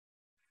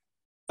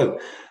 So,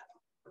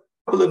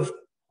 a couple of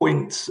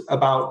points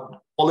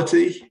about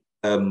quality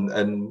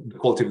and the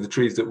quality of the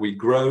trees that we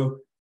grow.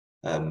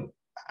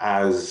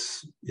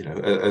 As you know,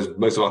 as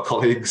most of our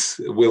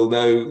colleagues will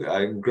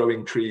know,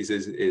 growing trees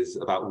is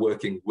about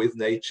working with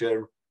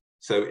nature.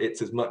 So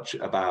it's as much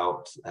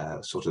about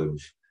sort of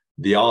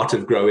the art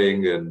of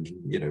growing and,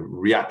 you know,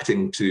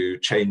 reacting to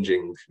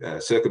changing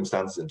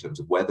circumstances in terms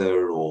of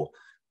weather or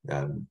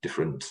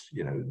different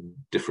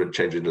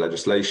changes in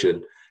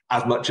legislation,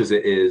 as much as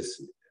it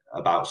is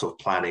about sort of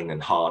planning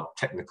and hard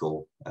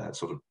technical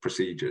sort of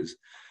procedures.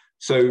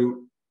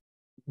 So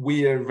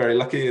we are very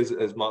lucky,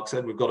 as Mark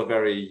said, we've got a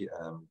very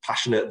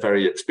passionate,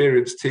 very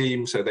experienced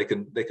team, so they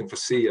can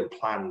foresee and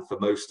plan for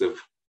most of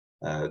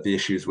the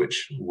issues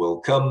which will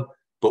come.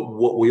 But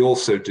what we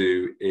also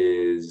do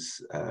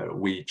is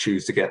we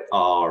choose to get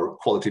our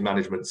quality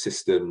management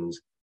systems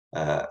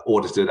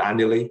audited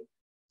annually.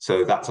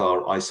 So that's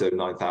our ISO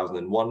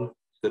 9001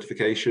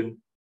 certification.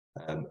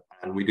 And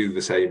And we do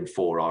the same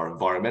for our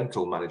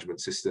environmental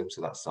management system.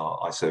 So that's our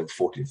ISO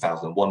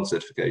 14001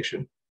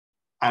 certification.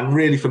 And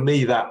really for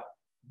me, that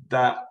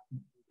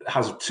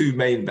has two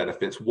main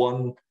benefits.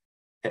 One,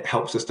 it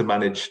helps us to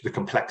manage the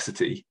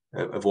complexity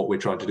of what we're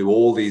trying to do,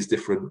 all these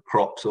different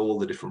crops, all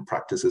the different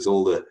practices,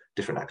 all the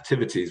different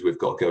activities we've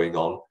got going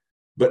on.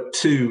 But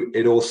two,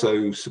 it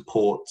also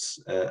supports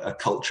a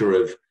culture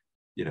of,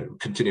 you know,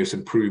 continuous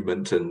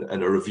improvement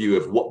and a review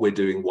of what we're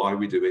doing, why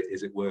we do it,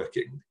 is it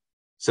working?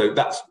 So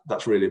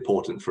that's really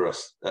important for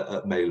us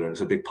at Maelor, and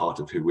it's a big part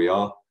of who we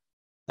are.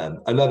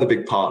 Another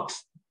big part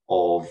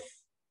of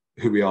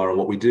who we are and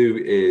what we do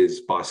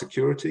is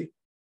biosecurity.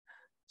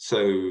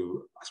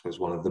 So I suppose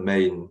one of the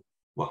main,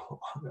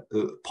 well,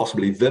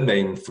 possibly the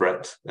main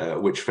threat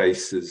which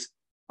faces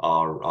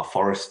our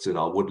forests and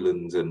our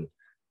woodlands and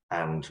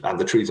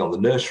the trees on the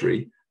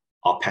nursery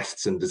are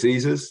pests and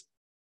diseases.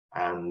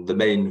 And the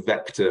main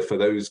vector for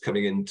those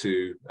coming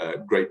into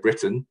Great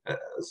Britain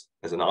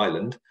as an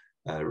island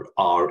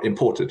are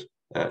imported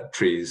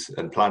trees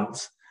and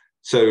plants.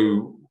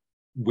 So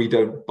we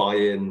don't buy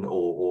in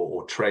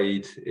or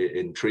trade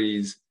in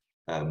trees.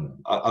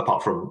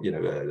 Apart from, you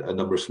know, a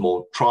number of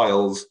small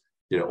trials,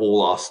 you know,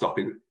 all our stock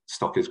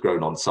is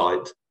grown on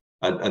site,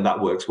 and that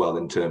works well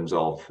in terms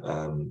of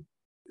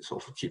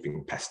sort of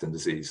keeping pest and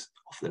disease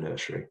off the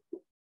nursery.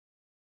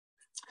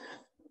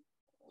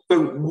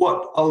 So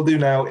what I'll do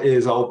now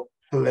is I'll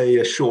play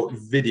a short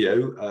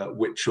video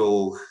which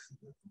will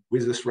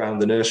whiz us around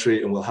the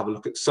nursery, and we'll have a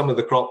look at some of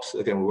the crops.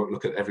 Again, we won't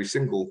look at every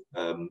single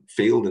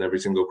field and every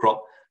single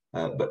crop,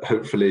 but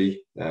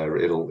hopefully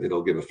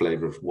it'll give a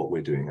flavour of what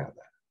we're doing out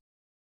there.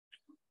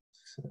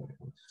 So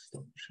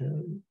stop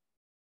sharing.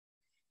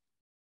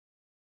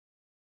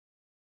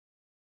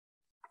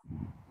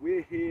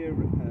 We're here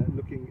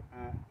looking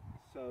at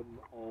some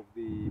of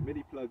the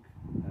mini plugs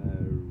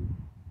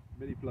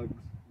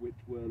which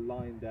were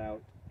lined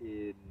out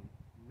in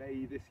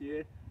May this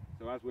year.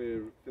 So as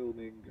we're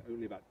filming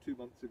only about 2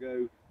 months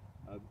ago,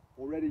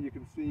 already you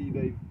can see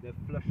they've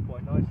flushed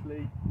quite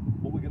nicely.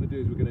 What we're going to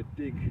do is we're going to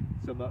dig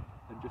some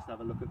up and just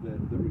have a look at the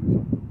roots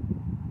on them.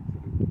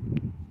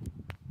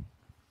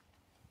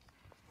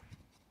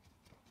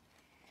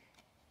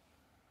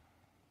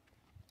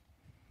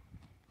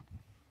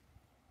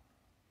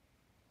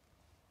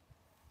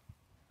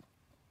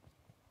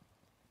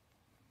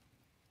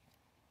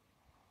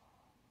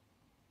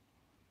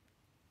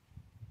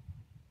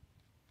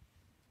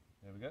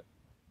 There we go.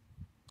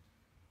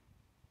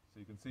 So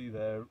you can see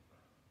there,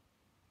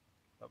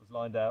 that was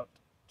lined out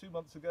 2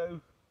 months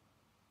ago.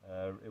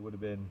 It would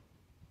have been,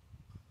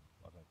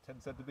 I don't know,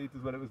 10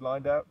 centimetres when it was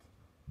lined out.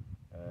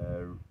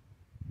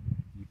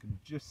 You can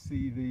just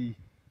see the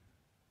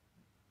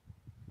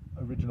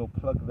original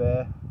plug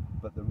there,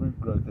 but the root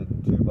growth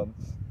in 2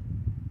 months,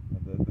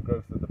 and the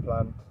growth of the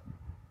plant,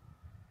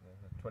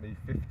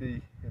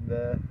 2050 in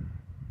there.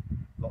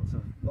 Lots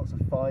of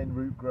fine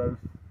root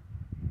growth.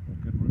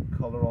 Good root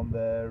collar on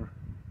there,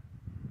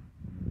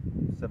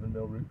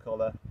 7mm root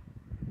collar,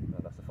 and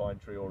that's a fine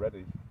tree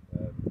already,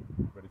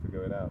 ready for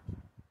going out.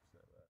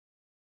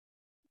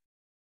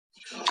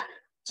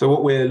 So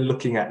what we're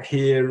looking at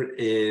here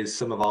is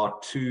some of our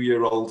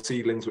 2-year-old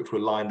seedlings which were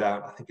lined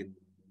out, I think in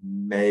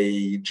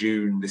May,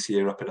 June this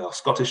year up in our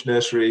Scottish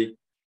nursery.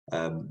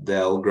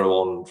 They'll grow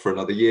on for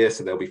another year,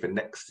 so they'll be for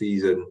next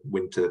season,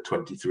 winter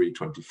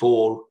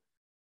 23-24.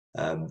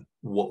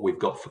 What we've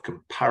got for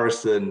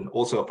comparison,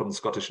 also up on the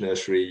Scottish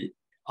nursery,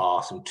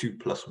 are some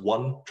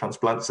 2+1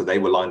 transplants. So they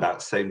were lined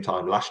out same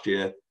time last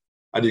year,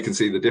 and you can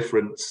see the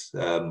difference.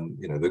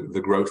 You know, the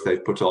growth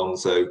they've put on.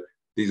 So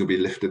these will be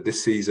lifted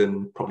this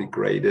season, probably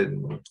graded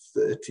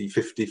 30,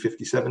 50,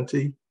 50,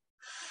 70.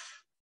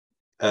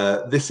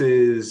 This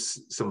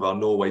is some of our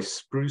Norway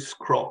spruce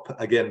crop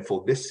again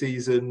for this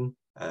season.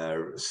 I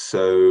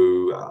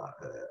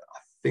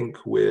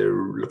think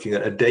we're looking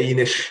at a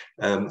Danish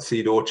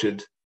seed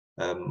orchard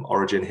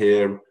origin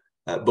here,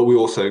 but we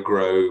also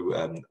grow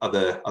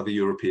other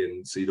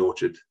European seed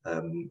orchard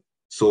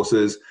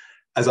sources.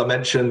 As I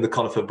mentioned, the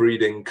Conifer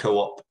Breeding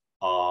Co-op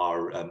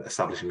are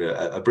establishing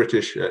a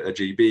British, a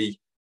GB,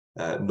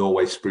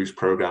 Norway spruce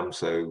program,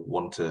 so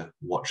one to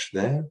watch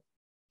there.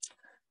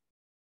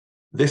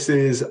 This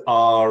is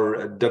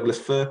our Douglas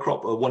fir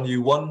crop, a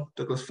 1U1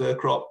 Douglas fir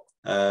crop.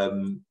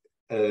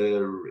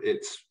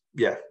 It's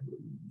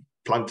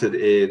planted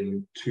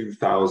in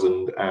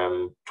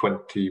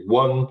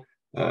 2021.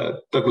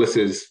 Douglas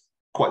is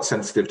quite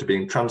sensitive to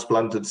being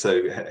transplanted,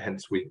 so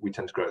hence we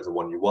tend to grow it as a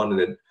 1U1, and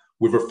then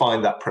we've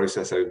refined that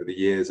process over the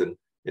years, and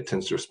it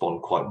tends to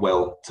respond quite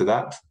well to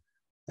that.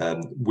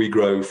 We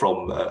grow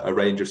from a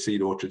range of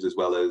seed orchards as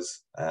well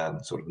as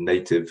sort of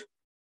native,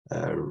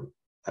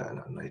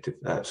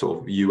 sort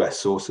of US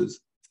sources.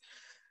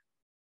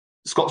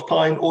 Scots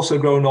pine also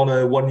grown on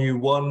a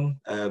 1U1,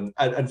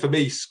 and for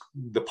me,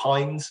 the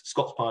pines,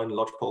 Scots pine,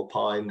 lodgepole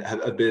pine,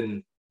 have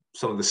been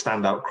some of the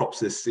standout crops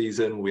this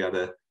season. We had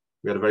a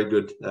very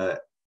good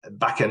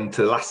back end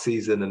to last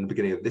season and the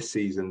beginning of this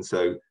season,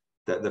 so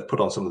they've put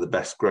on some of the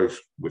best growth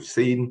we've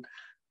seen.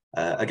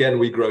 Again,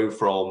 we grow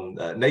from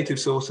native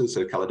sources,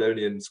 so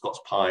Caledonian, Scots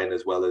pine,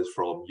 as well as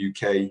from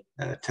UK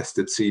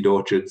tested seed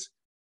orchards.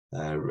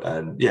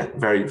 And yeah,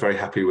 very, very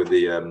happy with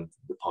the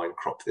pine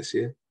crop this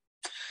year.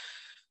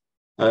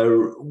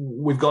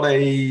 We've got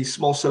a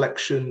small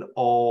selection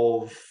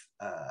of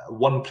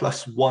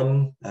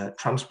 1+1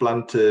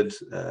 transplanted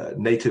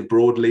native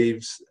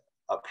broadleaves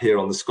up here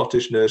on the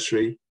Scottish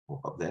nursery,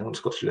 or up there on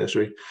Scottish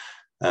nursery.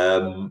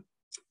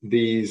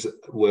 These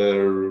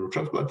were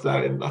transplanted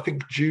out in, I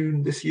think,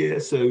 June this year.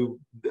 So,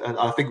 and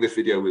I think this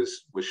video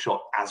was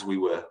shot as we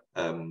were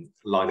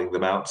lining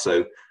them out.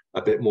 So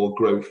a bit more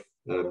growth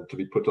to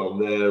be put on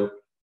there.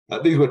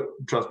 These were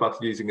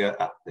transplanted using there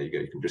you go,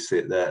 you can just see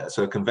it there.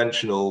 So a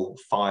conventional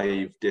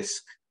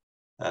 5-disc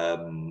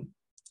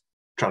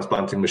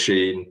transplanting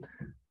machine.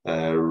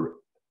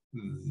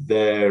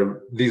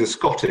 These are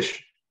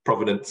Scottish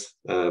provenance,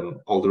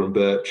 alder and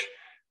birch.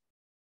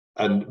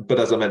 But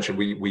as I mentioned,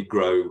 we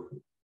grow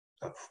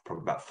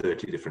probably about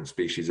 30 different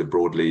species of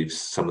broadleaves,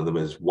 some of them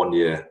as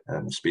 1-year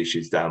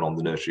species down on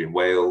the nursery in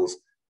Wales.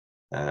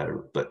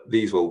 But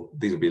these will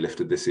be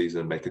lifted this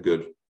season and make a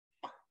good,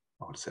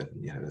 I would say,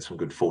 you know, there's some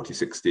good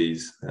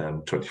 40-60s,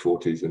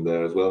 20-40s in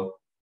there as well.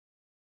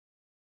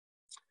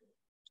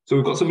 So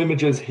we've got some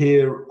images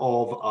here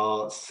of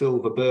our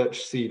silver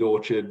birch seed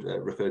orchard,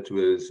 referred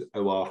to as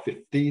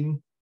OR15.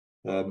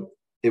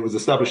 It was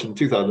established in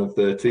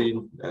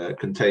 2013,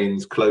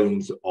 contains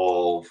clones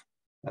of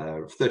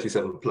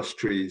 37 plus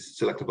trees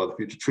selected by the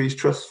Future Trees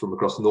Trust from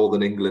across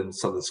northern England,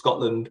 southern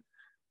Scotland.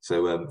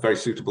 So very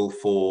suitable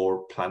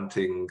for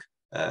planting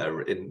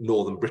in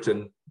northern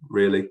Britain,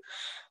 really.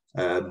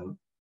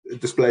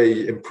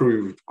 Display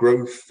improved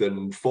growth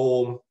and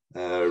form.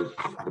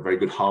 Had a very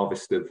good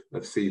harvest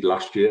of seed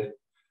last year.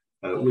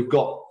 We've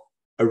got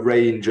a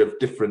range of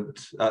different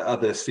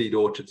other seed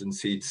orchards and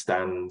seed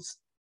stands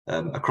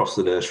across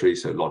the nursery.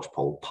 So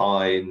lodgepole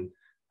pine,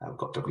 we've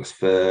got Douglas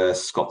fir,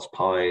 Scots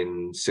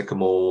pine,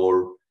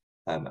 sycamore,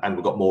 and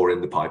we've got more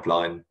in the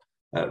pipeline,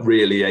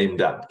 really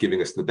aimed at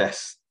giving us the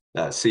best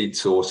seed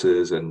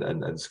sources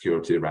and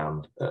security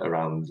around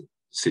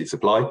seed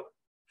supply.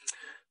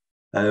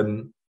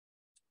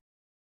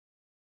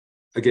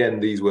 Again,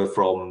 these were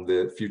from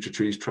the Future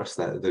Trees Trust,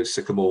 those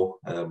sycamore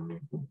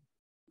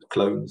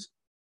clones.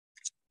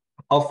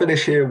 I'll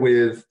finish here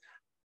with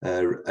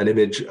an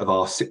image of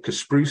our Sitka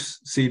spruce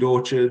seed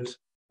orchard,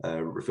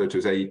 referred to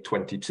as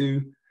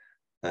A22.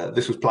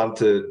 This was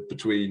planted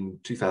between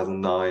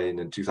 2009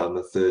 and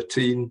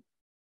 2013,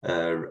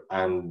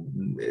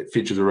 and it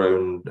features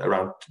around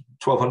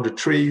 1,200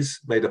 trees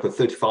made up of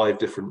 35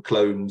 different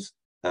clones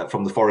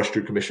from the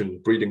Forestry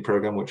Commission breeding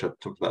program, which I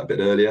talked about a bit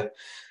earlier.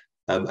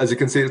 As you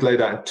can see, it's laid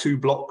out in 2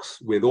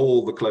 blocks with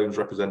all the clones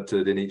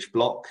represented in each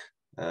block.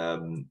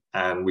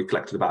 And we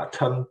collected about a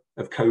ton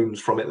of cones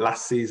from it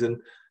last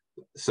season.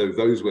 So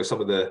those were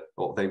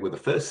they were the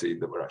first seed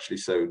that were actually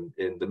sown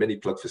in the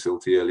miniplug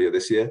facility earlier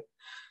this year.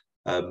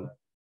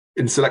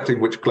 In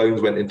selecting which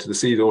clones went into the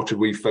seed orchard,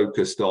 we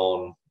focused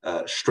on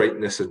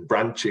straightness and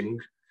branching.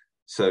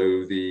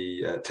 So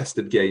the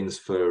tested gains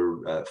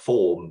for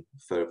form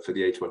for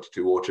the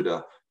A22 orchard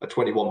are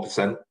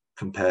 21%.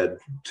 Compared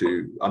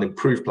to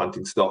unimproved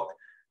planting stock,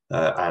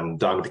 and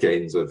diameter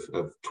gains of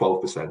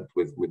 12%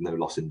 with no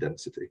loss in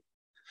density.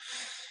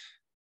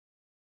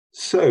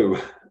 So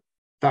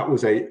that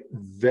was a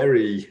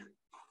very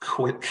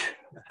quick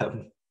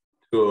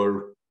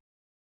tour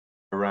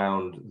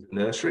around the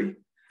nursery.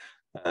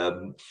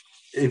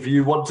 If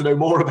you want to know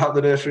more about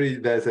the nursery,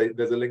 there's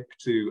a link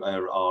to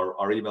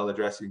our email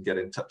address. You can get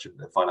in touch and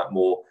find out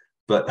more.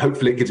 But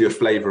hopefully it gives you a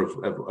flavour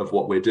of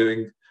what we're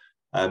doing.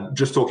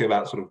 Just talking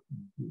about sort of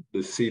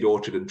the seed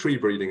orchard and tree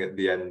breeding at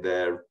the end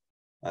there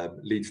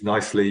leads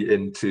nicely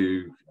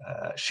into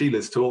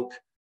Sheilagh's talk,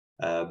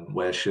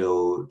 where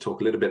she'll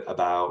talk a little bit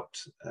about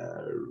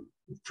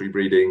tree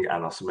breeding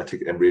and our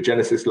somatic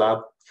embryogenesis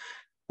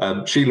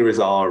lab. Sheila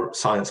is our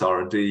science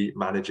R&D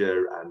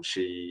manager, and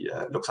she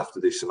looks after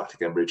the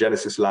somatic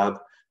embryogenesis lab.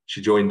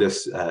 She joined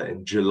us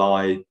in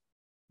July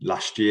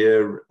last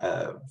year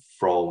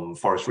from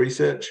Forest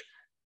Research.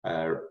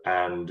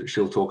 And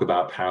she'll talk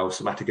about how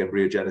somatic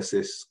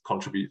embryogenesis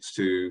contributes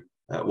to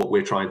what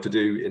we're trying to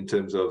do in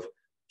terms of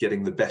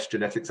getting the best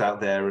genetics out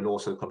there and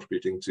also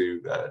contributing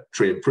to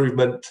tree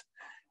improvement.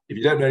 If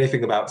you don't know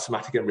anything about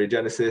somatic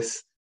embryogenesis,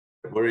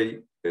 don't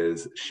worry,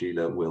 because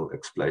Sheila will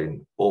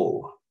explain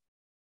all.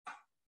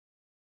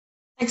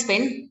 Thanks,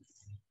 Ben.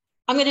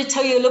 I'm going to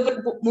tell you a little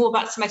bit more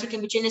about somatic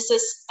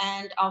embryogenesis,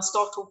 and I'll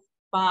start off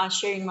by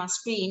sharing my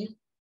screen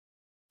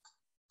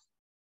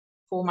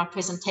for my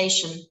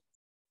presentation.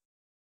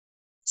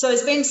 So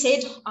as Ben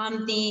said,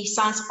 I'm the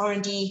Science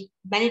R&D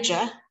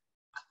Manager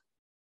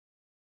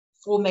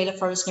for Maelor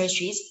Forest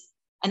Nurseries,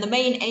 and the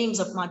main aims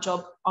of my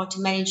job are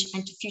to manage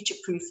and to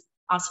future-proof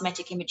our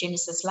somatic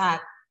embryogenesis lab,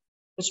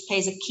 which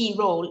plays a key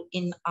role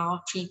in our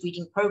tree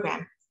breeding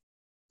program.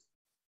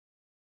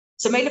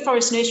 So Maelor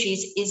Forest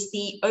Nurseries is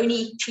the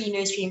only tree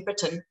nursery in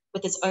Britain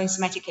with its own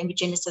somatic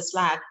embryogenesis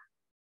lab.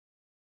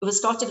 It was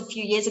started a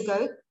few years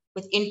ago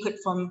with input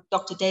from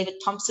Dr. David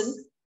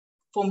Thompson,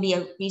 formerly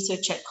a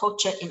researcher at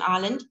Culture in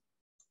Ireland.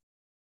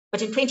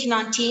 But in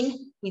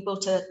 2019, we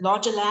built a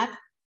larger lab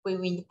where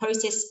we're in the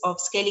process of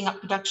scaling up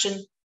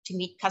production to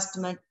meet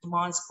customer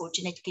demands for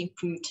genetically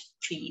improved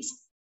trees.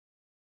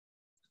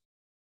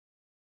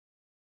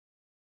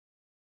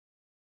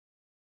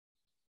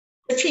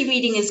 The tree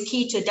breeding is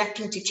key to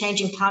adapting to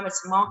changing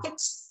climates and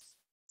markets.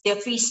 There are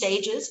 3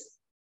 stages.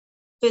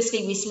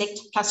 Firstly, we select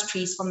plus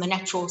trees from the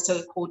natural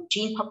so-called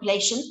gene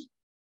population.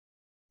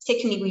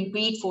 Secondly, we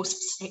breed for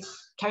specific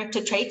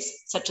character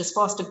traits such as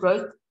faster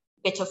growth,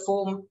 better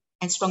form,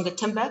 and stronger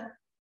timber.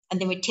 And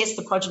then we test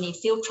the progeny in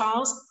field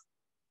trials.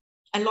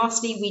 And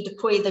lastly, we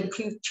deploy the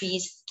improved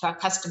trees to our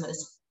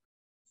customers.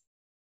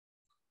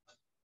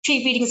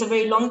 Tree breeding is a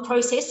very long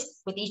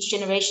process, with each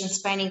generation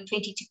spanning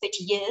 20 to 30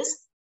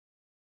 years,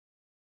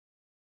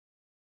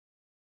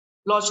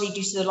 largely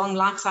due to the long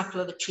life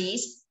cycle of the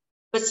trees.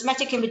 But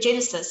somatic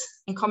embryogenesis,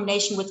 in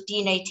combination with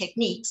DNA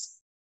techniques,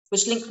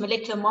 which link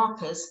molecular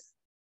markers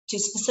to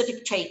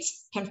specific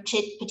traits, can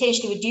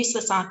potentially reduce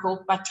the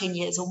cycle by 10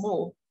 years or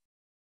more.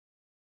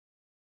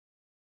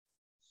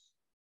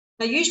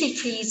 Now, usually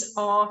trees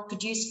are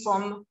produced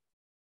from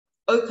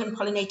open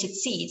pollinated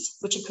seeds,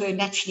 which occur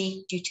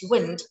naturally due to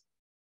wind.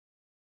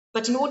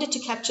 But in order to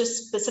capture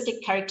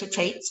specific character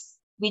traits,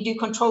 we do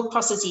controlled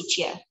process each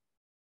year.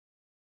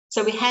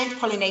 So we hand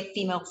pollinate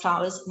female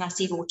flowers in our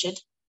seed orchard,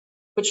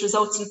 which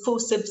results in full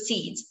sib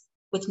seeds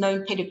with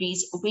known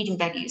pedigrees or breeding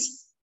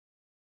values.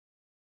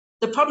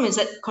 The problem is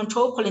that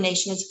controlled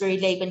pollination is very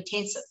labor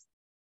intensive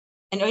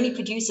and only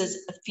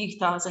produces a few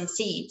thousand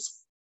seeds.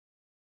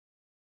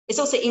 It's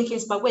also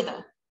influenced by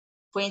weather.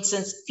 For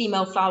instance,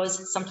 female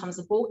flowers sometimes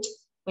abort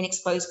when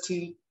exposed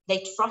to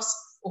late frost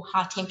or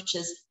high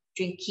temperatures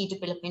during key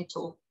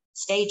developmental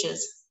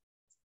stages.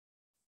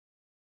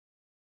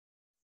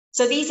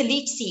 So these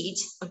elite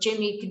seeds are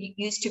generally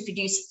used to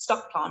produce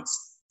stock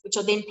plants, which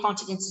are then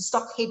planted into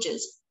stock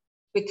hedges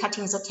where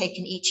cuttings are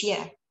taken each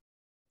year.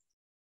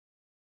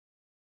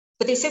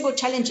 But there are several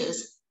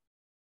challenges.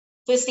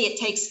 Firstly, it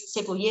takes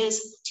several years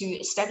to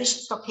establish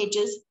stock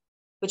hedges,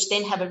 which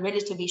then have a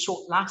relatively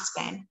short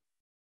lifespan.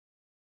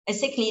 And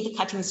secondly, the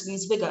cuttings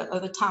lose vigor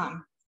over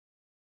time.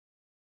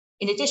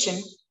 In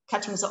addition,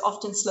 cuttings are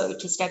often slow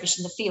to establish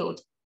in the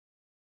field.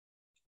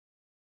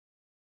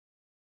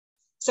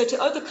 So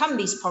to overcome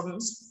these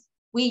problems,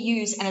 we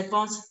use an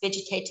advanced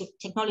vegetative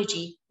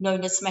technology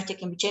known as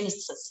somatic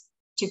embryogenesis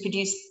to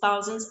produce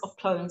thousands of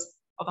clones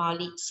of our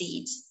elite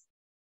seeds.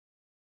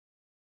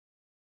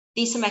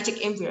 These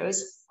somatic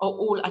embryos are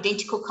all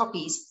identical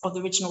copies of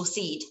the original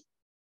seed.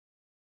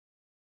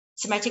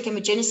 Somatic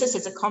embryogenesis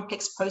is a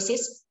complex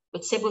process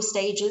with several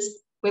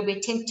stages where we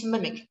attempt to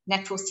mimic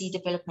natural seed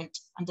development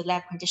under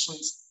lab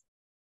conditions.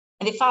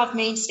 And there are 5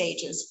 main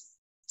stages: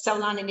 cell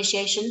line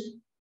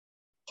initiation,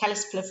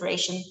 callus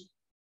proliferation,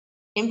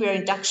 embryo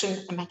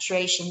induction and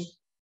maturation,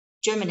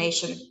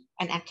 germination,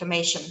 and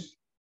acclimation.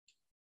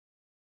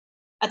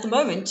 At the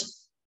moment,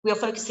 we are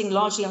focusing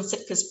largely on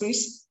Sitka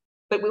spruce,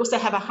 but we also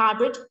have a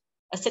hybrid,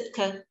 a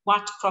Sitka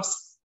white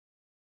cross.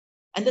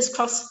 And this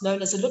cross,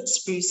 known as a lit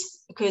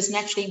spruce, occurs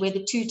naturally where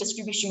the 2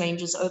 distribution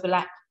ranges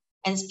overlap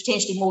and is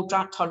potentially more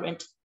drought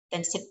tolerant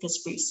than Sitka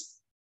spruce.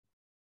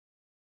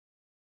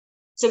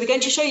 So we're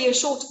going to show you a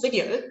short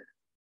video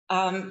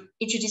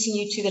introducing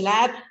you to the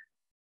lab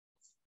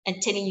and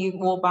telling you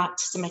more about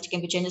somatic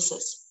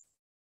embryogenesis.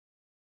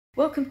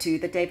 Welcome to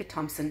the David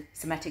Thompson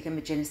Somatic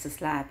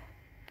Embryogenesis Lab.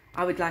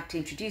 I would like to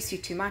introduce you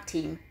to my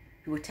team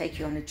who will take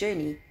you on a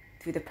journey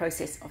through the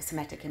process of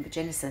somatic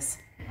embryogenesis.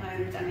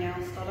 I'm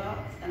Danielle Stoddart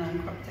and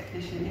I'm crop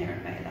technician here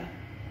at Maelor.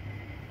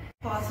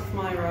 Part of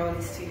my role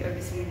is to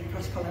oversee the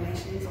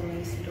cross-pollinations on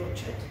the seed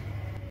orchard.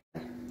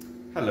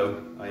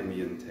 Hello, I'm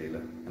Ian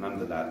Taylor and I'm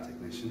the lab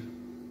technician.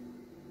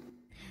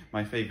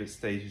 My favourite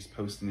stage is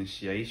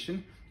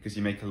post-initiation because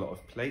you make a lot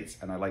of plates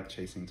and I like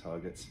chasing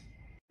targets.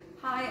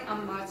 Hi,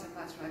 I'm Marta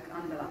Patrak,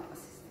 I'm the lab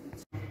assistant.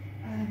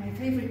 My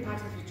favourite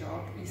part of the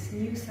job is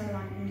new cell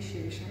line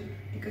initiation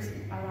because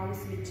it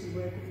allows me to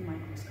work with a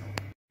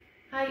microscope.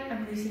 Hi,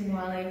 I'm Lucy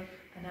Mwale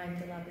and I'm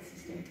the lab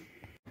assistant.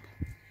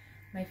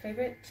 My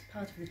favourite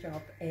part of the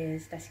job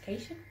is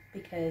desiccation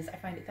because I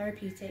find it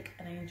therapeutic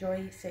and I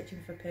enjoy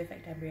searching for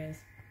perfect embryos.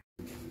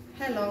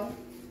 Hello,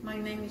 my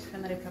name is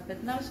Henryka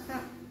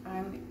Bednarska,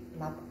 I'm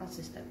lab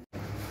assistant.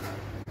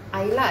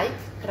 I like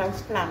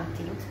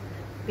transplanting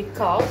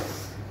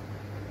because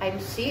I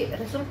see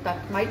result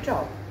of my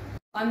job.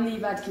 I'm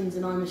Neve Adkins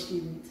and I'm a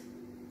student.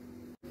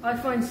 I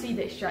find seed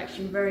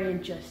extraction very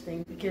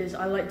interesting because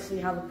I like to see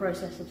how the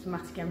process of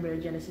somatic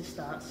embryogenesis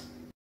starts.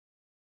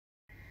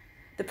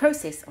 The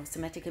process of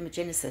somatic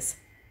embryogenesis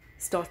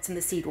starts in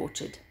the seed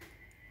orchard.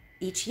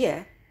 Each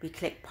year, we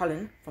collect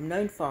pollen from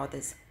known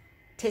fathers,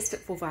 test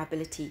it for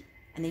viability,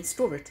 and then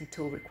store it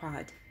until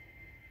required.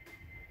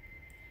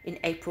 In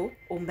April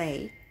or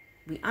May,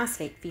 we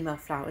isolate female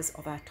flowers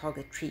of our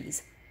target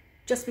trees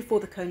just before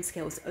the cone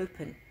scales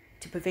open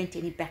to prevent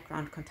any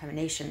background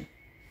contamination.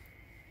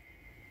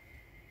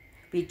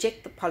 We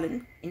eject the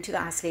pollen into the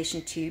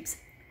isolation tubes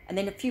and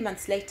then a few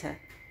months later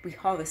we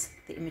harvest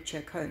the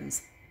immature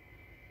cones.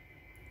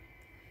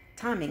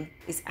 Timing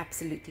is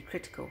absolutely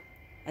critical,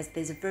 as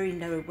there's a very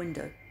narrow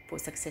window for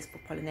successful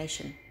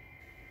pollination.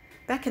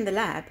 Back in the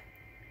lab,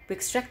 we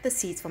extract the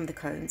seeds from the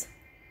cones,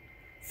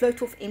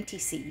 float off empty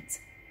seeds,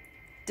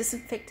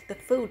 disinfect the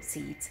filled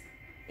seeds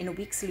in a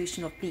weak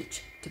solution of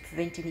bleach to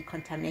prevent any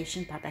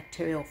contamination by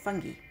bacteria or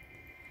fungi,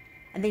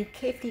 and then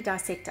carefully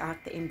dissect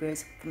out the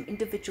embryos from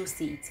individual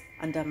seeds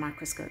under a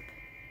microscope.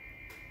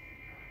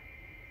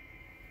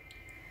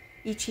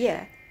 Each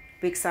year,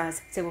 we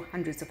excise several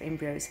hundreds of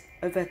embryos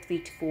over a 3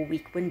 to 4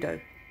 week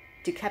window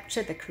to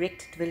capture the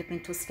correct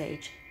developmental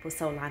stage for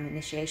cell line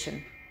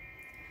initiation.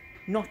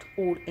 Not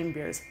all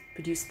embryos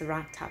produce the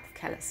right type of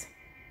callus.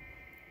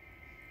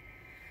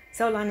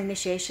 Cell line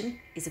initiation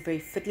is a very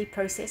fiddly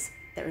process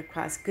that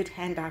requires good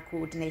hand-eye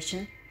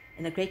coordination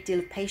and a great deal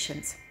of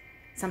patience,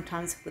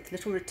 sometimes with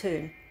little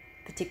return,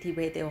 particularly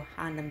where there are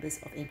high numbers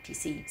of empty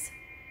seeds.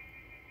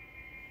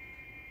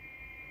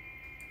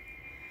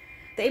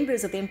 The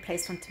embryos are then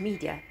placed onto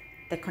media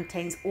that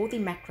contains all the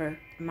macro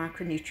and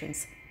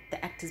micronutrients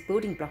that act as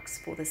building blocks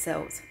for the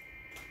cells,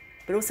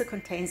 but also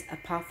contains a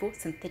powerful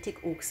synthetic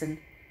auxin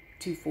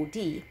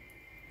 2,4-D,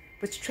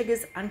 which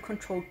triggers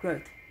uncontrolled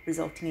growth,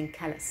 resulting in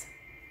callus.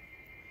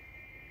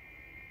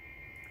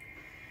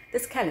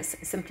 This callus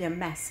is simply a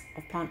mass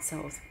of plant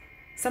cells,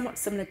 somewhat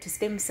similar to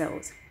stem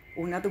cells,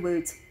 or in other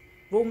words,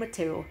 raw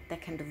material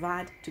that can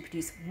divide to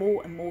produce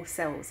more and more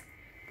cells,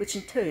 which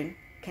in turn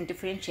can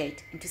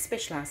differentiate into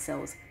specialized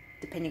cells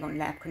depending on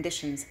lab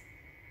conditions.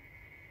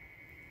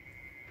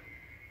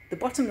 The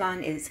bottom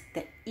line is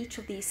that each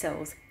of these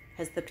cells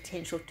has the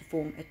potential to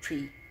form a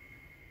tree.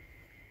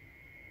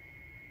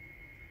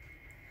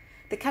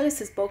 The callus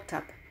is bulked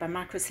up by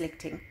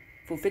microselecting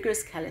for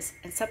vigorous callus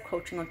and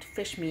subculturing onto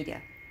fresh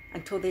media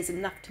until there's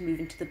enough to move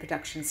into the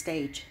production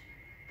stage.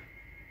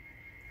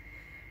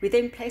 We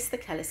then place the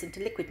callus into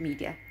liquid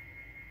media,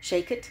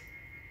 shake it,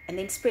 and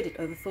then spread it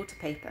over filter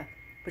paper,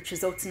 which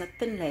results in a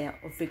thin layer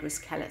of vigorous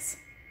callus.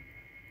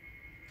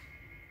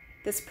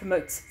 This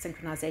promotes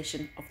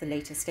synchronization of the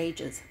later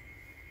stages.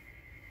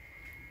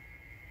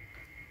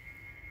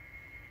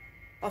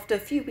 After a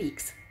few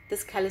weeks,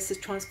 this callus is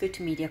transferred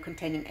to media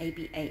containing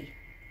ABA,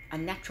 a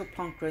natural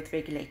plant growth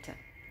regulator,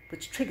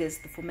 which triggers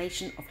the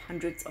formation of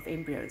hundreds of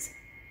embryos.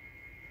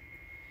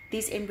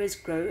 These embryos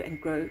grow and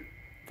grow,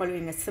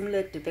 following a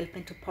similar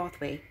developmental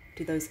pathway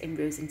to those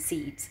embryos in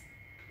seeds.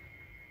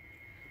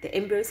 The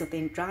embryos are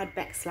then dried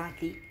back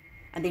slightly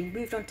and then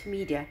moved onto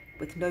media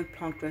with no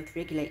plant growth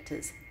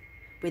regulators,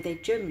 where they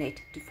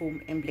germinate to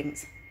form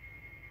emblings.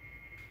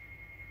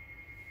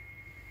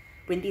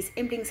 When these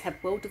emblings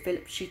have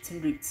well-developed shoots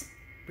and roots,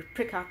 we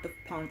prick out the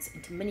plants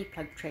into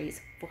mini-plug trays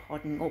for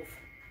hardening off.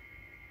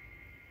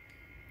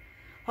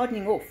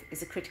 Hardening off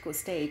is a critical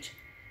stage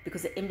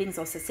because the emblings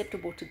are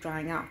susceptible to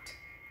drying out,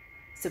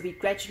 so we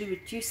gradually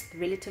reduce the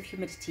relative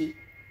humidity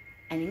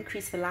and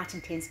increase the light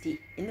intensity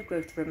in the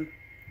growth room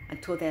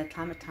until they are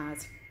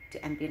acclimatized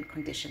to ambient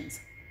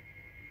conditions.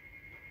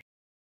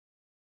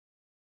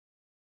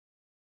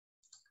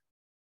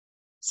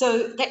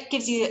 So that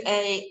gives you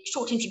a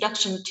short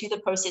introduction to the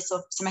process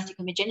of somatic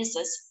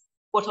homogenesis.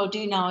 What I'll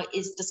do now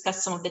is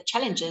discuss some of the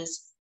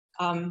challenges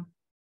that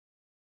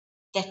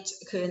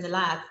occur in the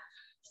lab.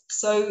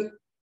 So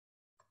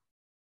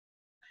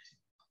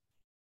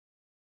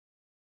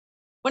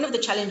one of the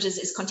challenges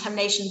is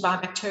contamination by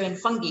bacteria and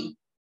fungi,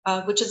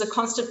 which is a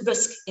constant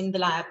risk in the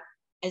lab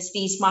as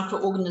these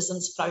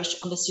microorganisms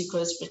flourish on the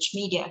sucrose-rich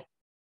media.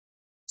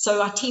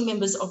 So our team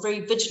members are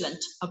very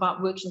vigilant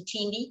about working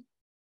cleanly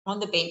on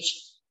the bench,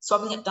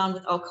 swabbing it down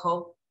with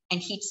alcohol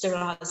and heat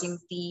sterilizing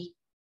the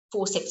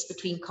forceps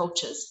between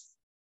cultures.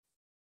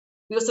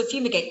 We also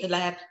fumigate the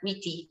lab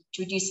weekly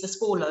to reduce the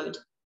spore load.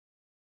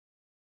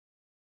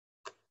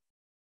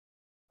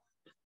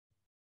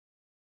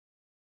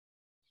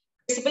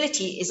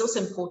 Traceability is also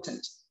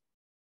important.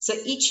 So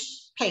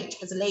each plate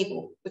has a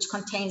label which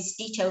contains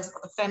details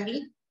of the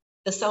family,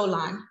 the cell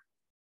line,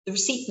 the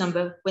receipt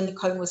number when the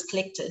cone was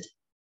collected,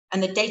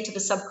 and the date of the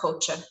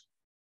subculture,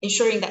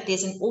 ensuring that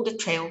there's an audit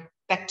trail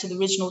back to the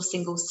original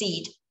single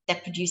seed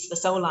that produced the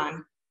cell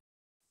line.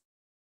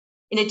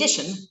 In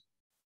addition,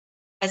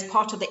 as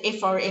part of the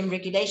FRM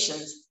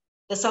regulations,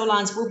 the cell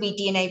lines will be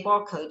DNA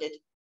barcoded,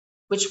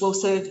 which will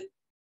serve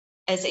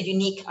as a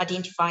unique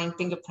identifying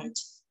fingerprint.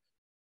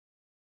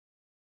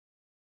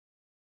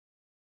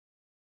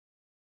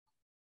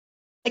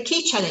 A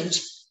key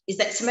challenge is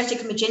that somatic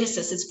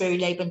homogenesis is very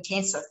labor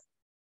intensive,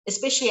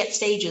 especially at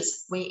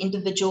stages where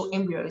individual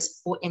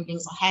embryos or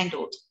emblings are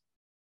handled.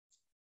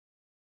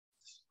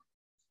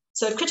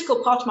 So a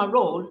critical part of my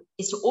role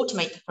is to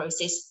automate the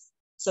process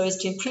so as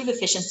to improve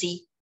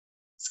efficiency,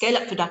 scale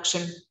up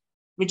production,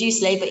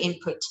 reduce labor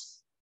input,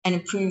 and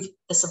improve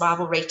the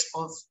survival rate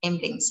of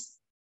emblings.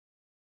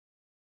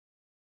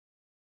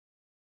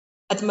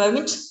 At the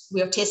moment,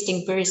 we are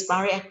testing various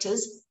bioreactors,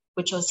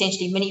 which are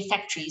essentially mini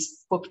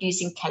factories for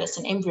producing callus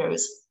and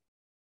embryos.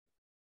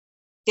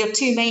 There are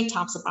two main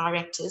types of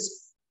bioreactors: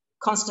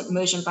 constant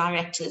immersion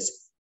bioreactors,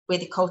 where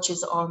the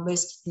cultures are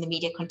immersed in the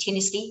media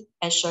continuously,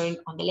 as shown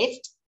on the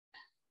left,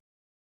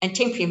 and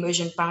temporary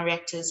immersion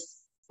bioreactors,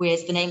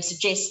 whereas the name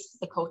suggests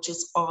the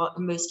cultures are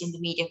immersed in the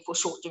media for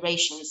short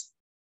durations,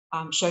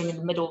 shown in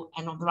the middle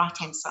and on the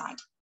right-hand side.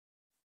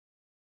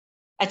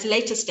 At a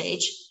later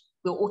stage,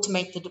 we'll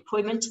automate the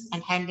deployment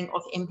and handling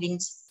of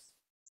embryones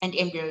and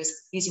embryos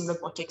using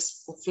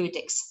robotics or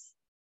fluidics.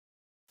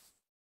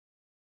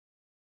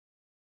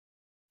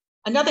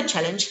 Another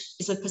challenge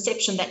is the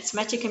perception that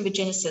somatic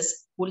embryogenesis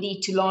will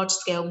lead to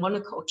large-scale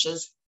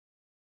monocultures,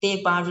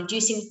 thereby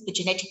reducing the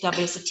genetic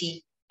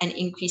diversity and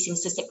increasing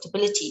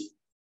susceptibility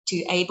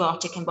to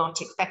abiotic and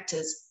biotic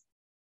factors.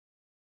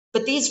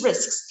 But these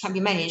risks can be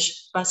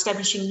managed by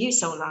establishing new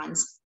cell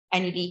lines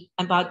annually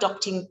and by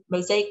adopting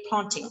mosaic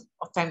planting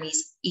of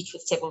families, each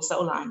with several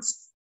cell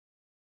lines.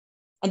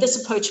 And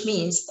this approach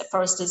means that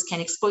foresters can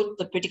exploit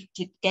the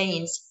predicted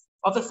gains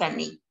of a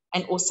family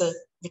and also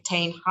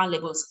retain high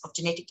levels of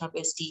genetic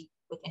diversity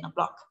within a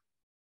block.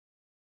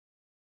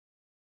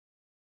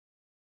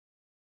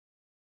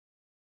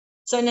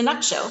 So in a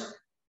nutshell,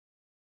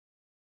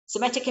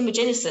 somatic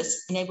embryogenesis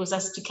enables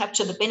us to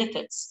capture the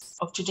benefits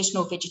of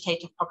traditional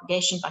vegetative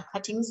propagation by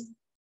cuttings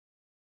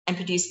and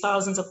produce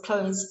thousands of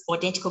clones or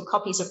identical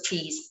copies of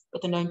trees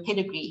with a known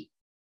pedigree,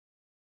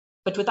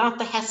 but without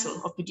the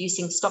hassle of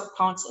producing stock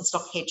plants and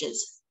stock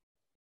hedges.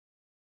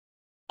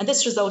 And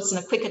this results in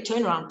a quicker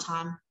turnaround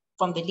time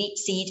from the leaf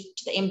seed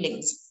to the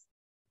emblings.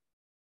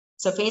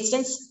 So for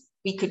instance,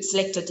 we could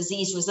select a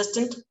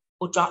disease-resistant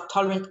or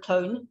drought-tolerant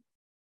clone,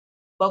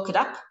 bulk it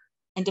up,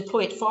 and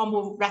deploy it far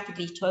more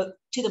rapidly to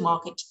the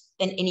market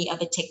than any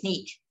other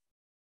technique.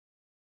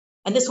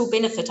 And this will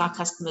benefit our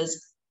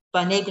customers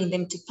by enabling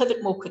them to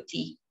pivot more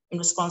quickly in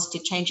response to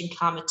changing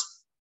climate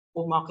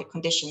or market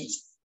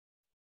conditions.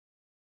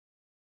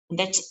 And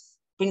that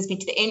brings me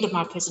to the end of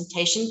my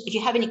presentation. If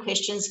you have any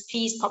questions,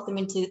 please pop them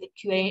into the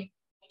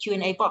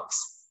Q&A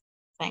box.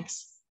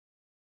 Thanks.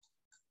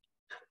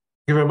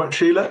 Thank you very much,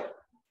 Shelagh.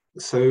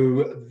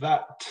 So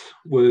that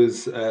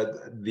was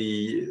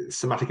the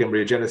Somatic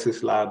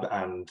Embryogenesis Lab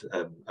and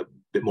a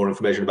bit more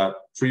information about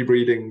free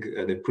breeding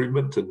and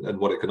improvement and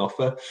what it can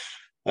offer.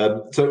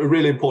 So a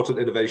really important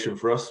innovation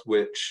for us,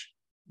 which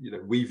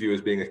we view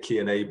as being a key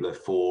enabler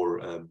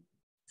for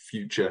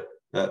future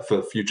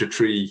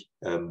tree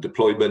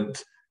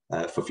deployment,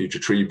 for future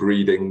tree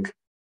breeding,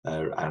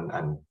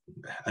 and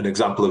an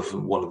example of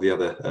one of the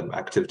other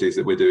activities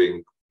that we're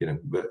doing,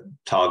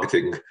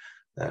 targeting,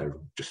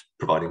 just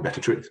providing better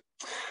trees.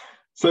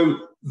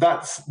 So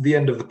that's the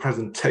end of the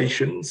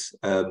presentations.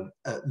 At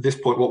this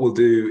point, what we'll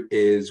do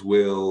is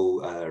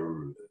we'll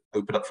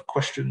open up for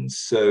questions.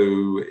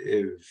 So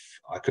if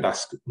I could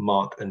ask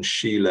Mark and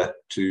Shelagh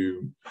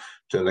to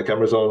turn their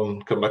cameras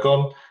on, come back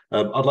on.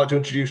 I'd like to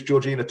introduce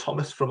Georgina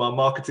Thomas from our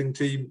marketing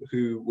team,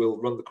 who will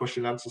run the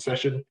question and answer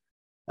session.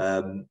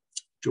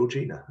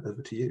 Georgina,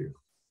 over to you.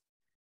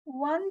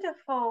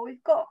 Wonderful.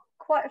 We've got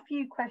quite a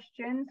few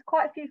questions,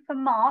 quite a few for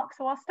Mark.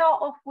 So I'll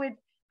start off with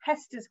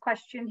Hester's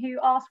question, who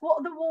asked, what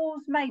are the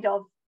walls made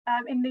of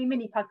in the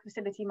mini-plug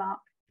facility, Mark?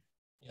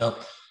 Yeah,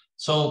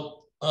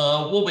 so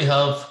what we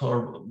have,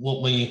 or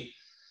what we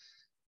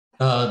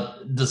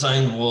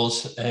designed,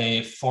 was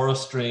a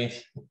forestry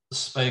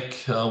spec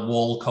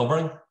wall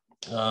covering,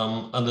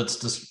 and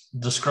it's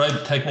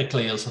described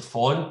technically as a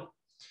foil.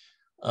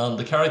 And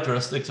the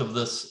characteristics of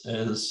this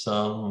is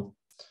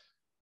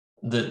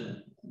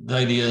the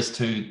idea is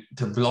to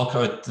block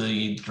out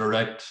the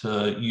direct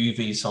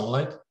UV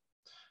sunlight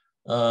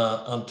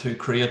and to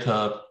create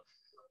a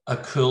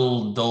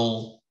cool,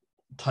 dull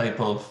type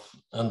of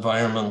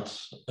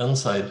environment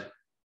inside.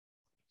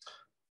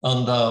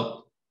 And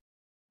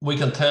we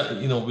can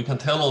tell, we can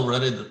tell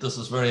already that this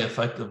is very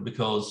effective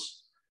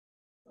because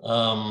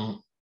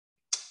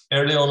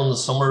early on in the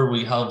summer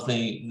we have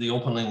the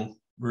opening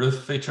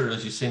roof feature,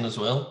 as you've seen as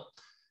well.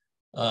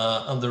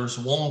 And there's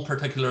one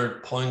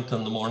particular point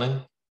in the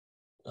morning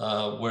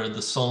where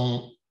the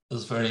sun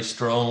is very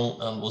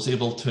strong and was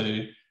able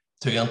to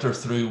enter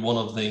through one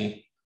of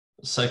the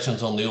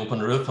sections on the open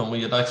roof, and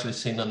we had actually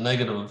seen a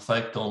negative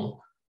effect on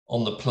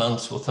the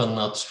plants within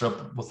that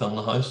strip within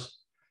the house.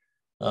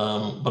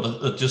 But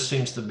it just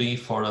seems to be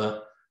for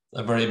a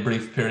very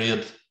brief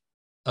period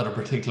at a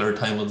particular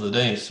time of the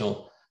day.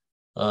 So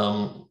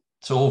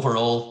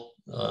overall,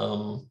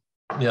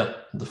 yeah,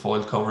 the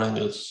foil covering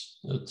is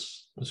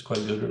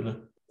quite good, really.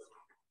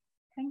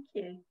 Thank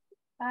you.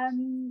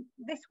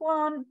 This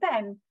one,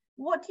 Ben,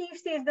 what do you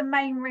see as the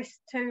main risk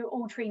to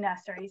all tree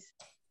nurseries?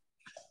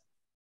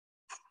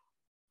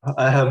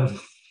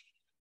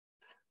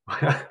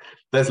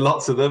 There's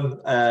lots of them.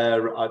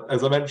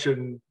 As I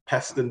mentioned,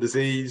 pest and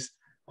disease.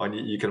 And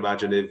you can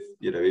imagine if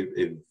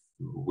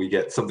we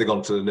get something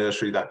onto the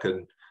nursery that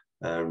can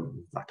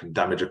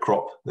damage a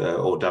crop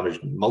or damage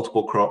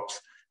multiple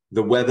crops.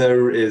 The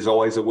weather is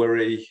always a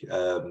worry.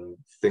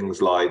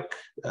 Things like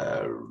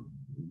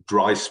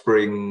dry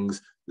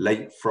springs,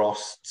 late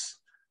frosts,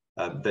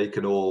 they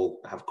can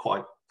all have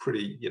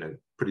pretty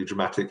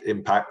dramatic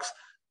impacts.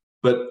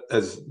 But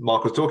as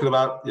Mark was talking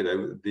about,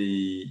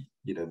 the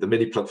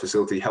mini plug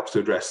facility helps to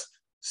address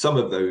some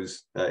of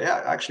those. It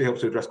actually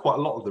helps to address quite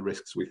a lot of the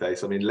risks we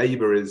face. I mean,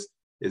 labour is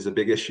is a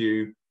big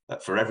issue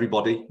for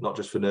everybody, not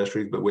just for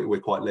nurseries, but we're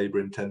quite labour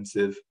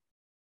intensive.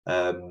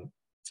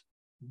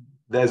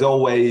 There's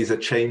always a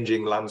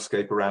changing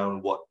landscape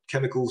around what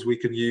chemicals we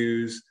can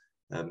use.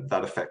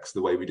 That affects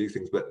the way we do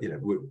things, but you know,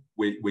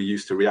 we're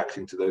used to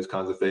reacting to those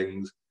kinds of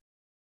things.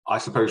 I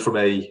suppose from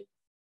a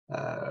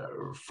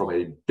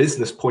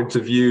business point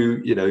of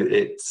view, you know,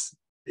 it's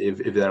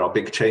if there are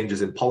big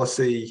changes in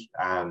policy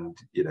and,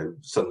 you know,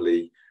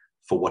 suddenly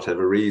for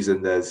whatever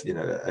reason there's, you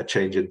know, a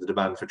change in the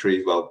demand for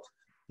trees, well,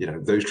 you know,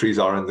 those trees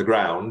are in the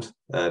ground,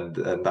 and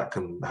that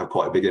can have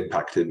quite a big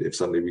impact if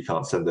suddenly we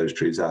can't send those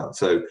trees out.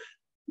 So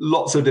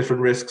lots of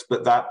different risks,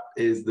 but that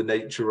is the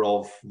nature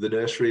of the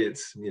nursery.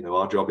 It's, you know,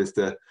 our job is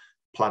to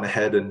plan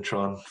ahead and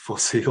try and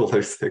foresee all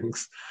those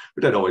things.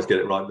 We don't always get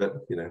it right, but,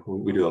 you know,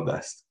 we do our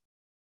best.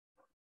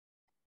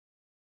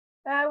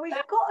 We've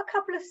got a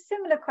couple of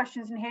similar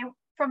questions in here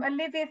from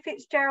Olivia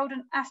Fitzgerald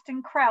and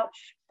Aston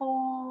Crouch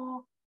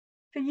for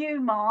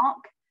you, Mark.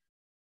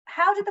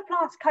 How did the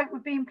plants cope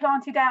with being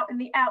planted out in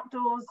the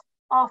outdoors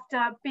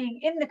after being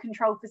in the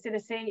control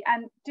facility,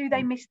 and do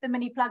they miss the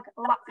mini-plug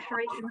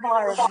luxury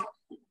environment?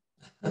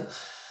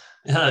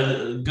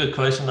 Yeah, good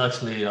question,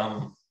 actually.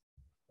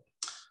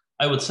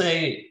 I would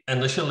say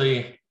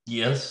initially,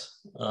 yes.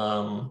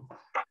 But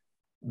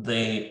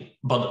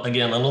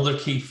again, another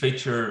key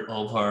feature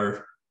of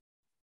our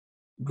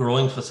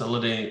growing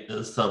facility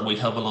is that we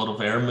have a lot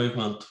of air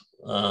movement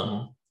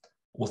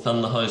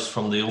within the house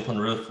from the open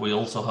roof. We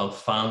also have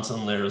fans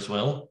in there as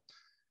well.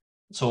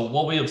 So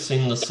what we have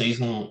seen this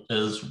season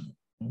is,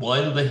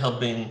 while they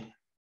have been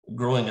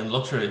growing in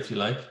luxury, if you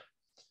like,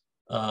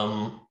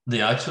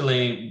 they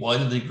actually,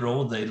 while they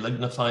grow, they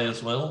lignify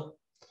as well.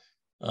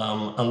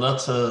 And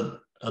that's a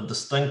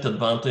distinct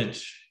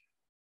advantage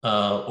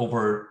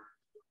over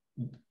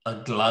a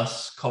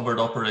glass covered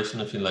operation,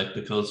 if you like,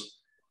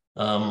 because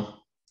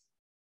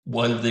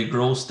while they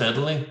grow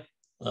steadily,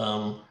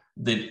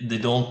 they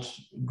don't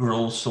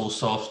grow so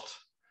soft.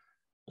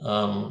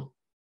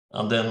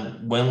 And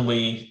then when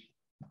we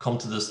come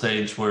to the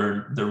stage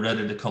where they're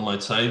ready to come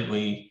outside,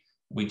 we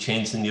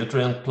change the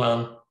nutrient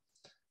plan.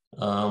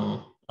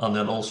 And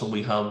then also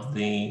we have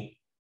the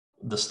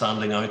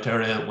standing out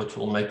area, which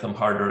will make them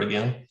harder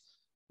again.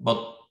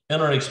 But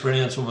in our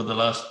experience over the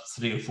last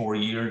 3 or 4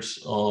 years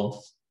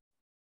of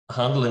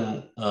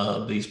handling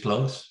these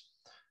plugs,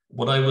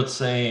 what I would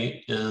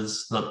say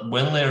is that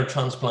when they are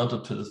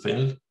transplanted to the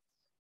field,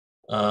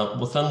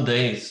 within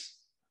days,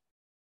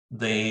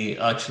 they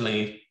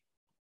actually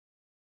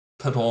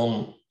put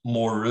on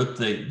more root.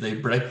 They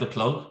break the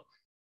plug,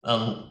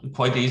 and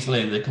quite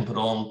easily they can put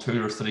on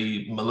 2 or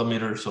 3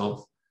 millimeters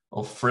of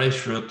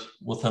fresh root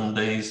within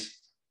days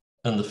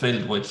in the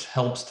field, which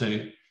helps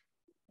to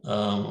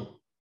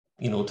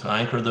to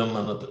anchor them,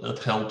 and it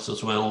helps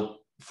as well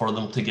for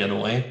them to get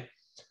away,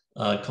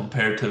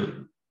 compared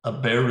to a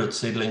bare root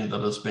seedling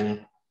that has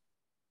been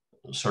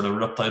sort of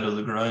ripped out of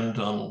the ground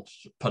and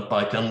put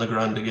back in the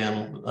ground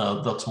again.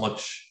 That's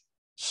much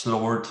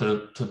slower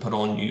to put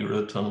on new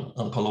root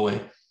and pull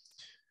away.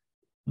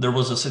 There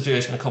was a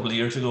situation a couple of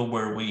years ago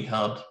where we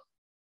had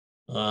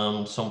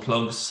some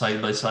plugs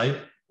side by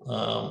side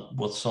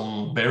with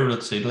some bare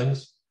root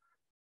seedlings,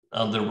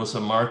 and there was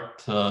a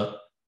marked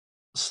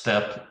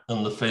step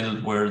in the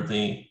field where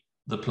the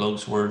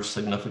plugs were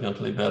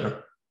significantly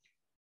better.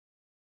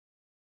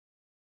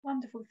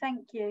 Wonderful,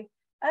 thank you.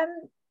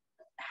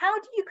 How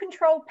do you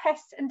control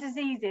pests and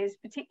diseases,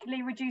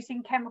 particularly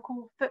reducing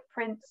chemical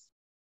footprints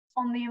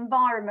on the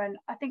environment?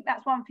 I think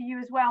that's one for you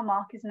as well,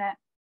 Mark, isn't it?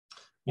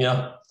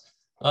 Yeah,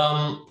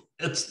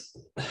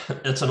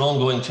 it's an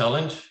ongoing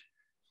challenge.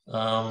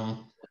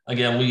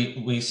 Again,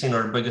 we've seen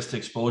our biggest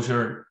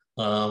exposure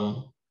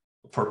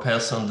for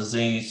pests and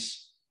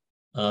disease,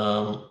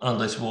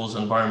 and I suppose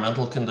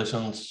environmental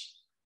conditions,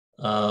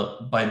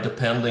 by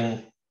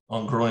depending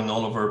on growing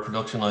all of our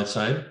production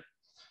outside.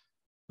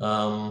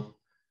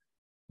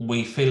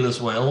 We feel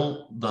as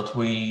well that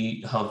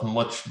we have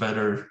much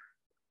better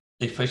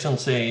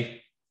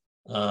efficiency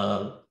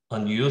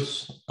and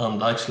use,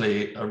 and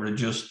actually a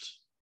reduced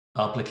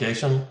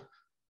application,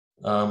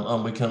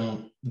 and we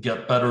can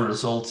get better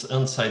results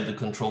inside the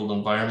controlled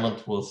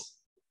environment with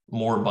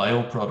more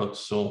bioproducts.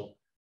 So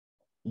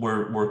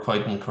we're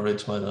quite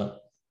encouraged by that.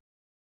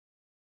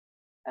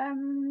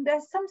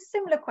 There's some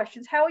similar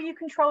questions. How are you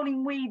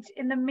controlling weeds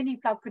in the mini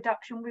plug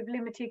production with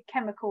limited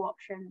chemical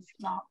options,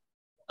 Mark?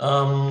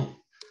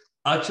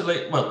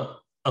 Actually,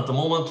 well, at the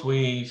moment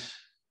we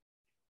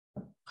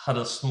had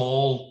a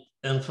small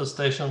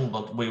infestation,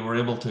 but we were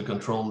able to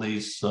control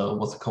these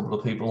with a couple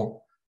of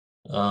people,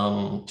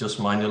 just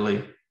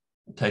manually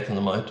taking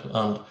them out.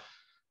 And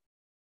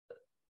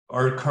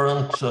our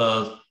current,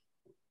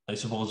 I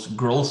suppose,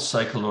 growth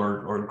cycle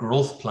or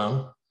growth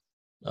plan,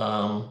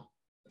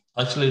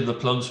 actually the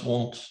plugs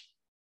won't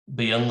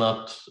be in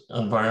that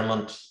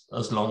environment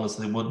as long as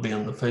they would be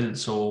in the field.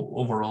 So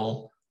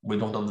overall, we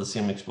don't have the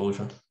same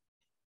exposure.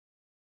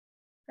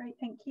 Great,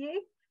 thank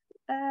you.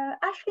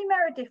 Ashley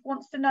Meredith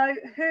wants to know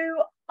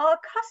who our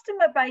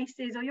customer base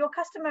is, or your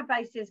customer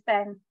base is,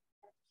 Ben.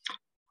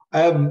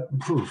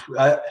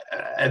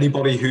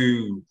 Anybody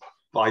who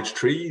buys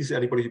trees,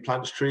 anybody who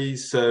plants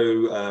trees.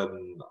 So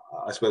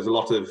I suppose a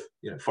lot of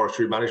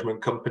forestry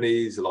management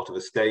companies, a lot of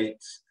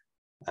estates,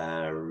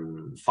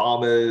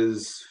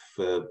 farmers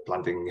for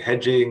planting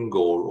hedging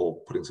or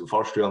putting some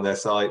forestry on their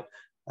site.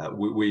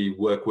 We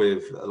work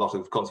with a lot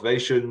of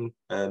conservation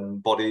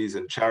bodies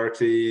and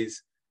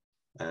charities,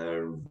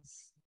 the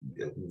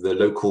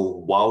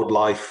local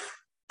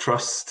wildlife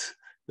trust.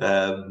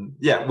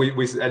 Yeah,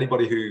 we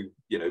anybody who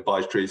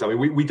buys trees. I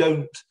mean, we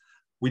don't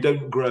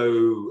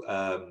grow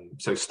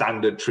so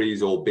standard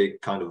trees or big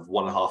kind of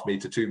 1.5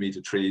 meter, 2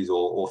 meter trees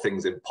or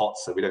things in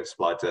pots. So we don't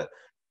supply to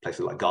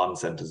places like garden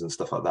centres and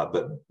stuff like that.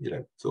 But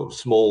sort of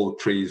small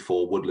trees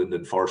for woodland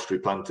and forestry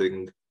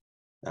planting.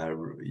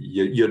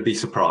 You'd be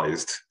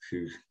surprised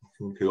who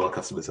our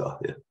customers are.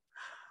 Yeah.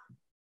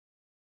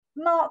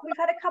 Mark, we've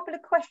had a couple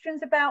of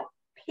questions about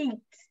peat.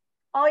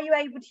 Are you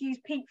able to use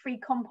peat-free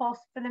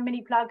compost for the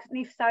mini plugs? And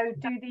if so,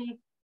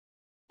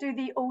 do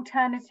the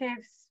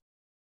alternatives?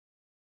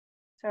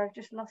 Sorry, I've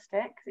just lost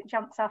it because it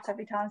jumps up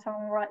every time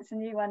someone writes a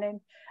new one in.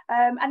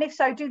 And if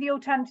so, do the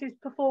alternatives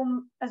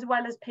perform as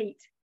well as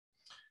peat?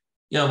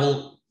 Yeah,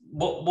 well,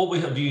 what we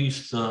have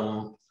used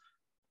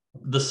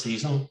this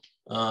season,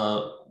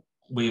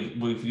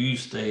 we've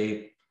used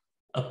a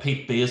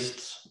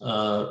peat-based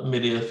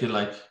media, if you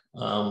like,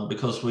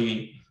 because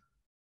we,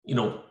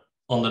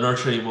 on the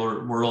nursery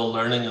we're all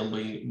learning, and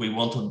we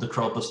wanted the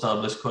crop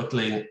established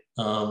quickly,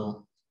 and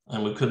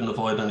we couldn't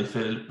afford any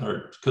failure.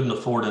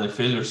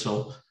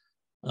 So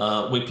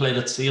we played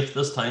it safe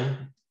this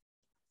time.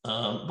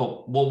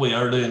 But what we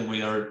are doing,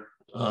 we are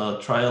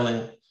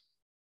trialing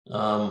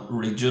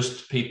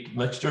reduced peat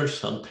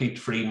mixtures and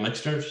peat-free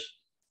mixtures,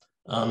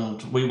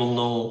 and we will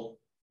know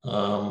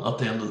at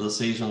the end of the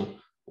season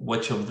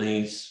which of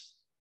these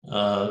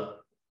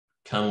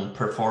can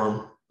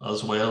perform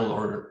as well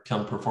or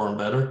can perform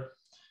better.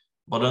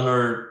 But in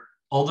our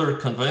other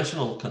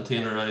conventional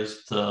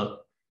containerized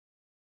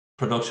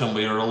production,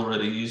 we are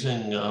already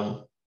using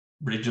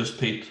reduced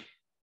peat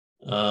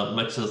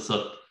mixes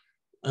that,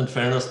 in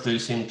fairness, do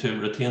seem to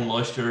retain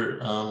moisture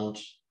and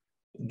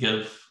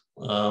give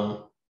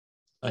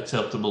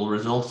acceptable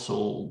results.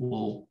 So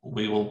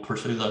we will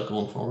pursue that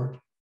going forward.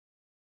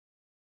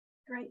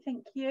 Great,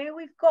 thank you.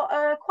 We've got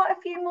quite a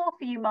few more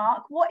for you,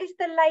 Mark. What is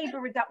the labour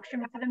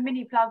reduction for the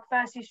mini plug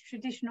versus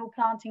traditional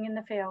planting in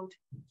the field?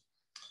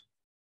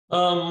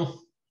 I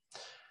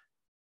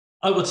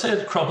would say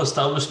at crop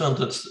establishment,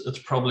 it's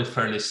probably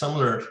fairly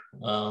similar,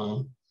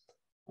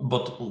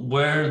 but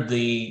where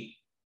the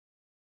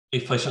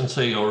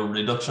efficiency or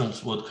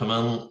reductions would come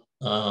in,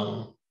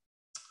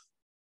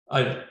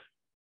 I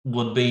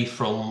would be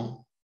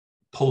from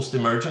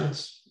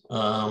post-emergence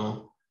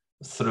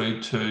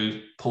through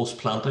to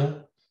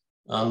post-planting.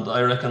 And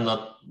I reckon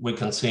that we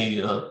can see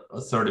a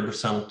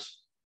 30%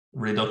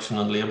 reduction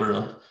in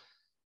labour.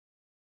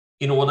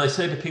 And what I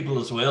say to people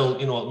as well,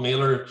 at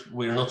Maelor,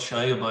 we're not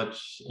shy about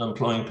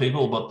employing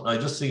people, but I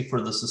just see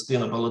for the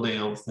sustainability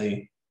of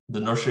the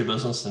nursery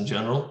business in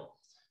general,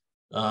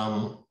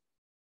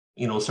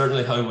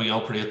 certainly how we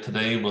operate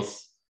today with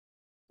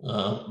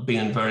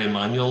being very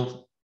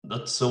manual,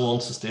 that's so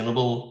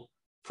unsustainable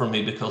for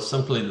me, because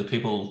simply the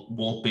people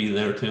won't be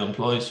there to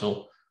employ.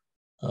 So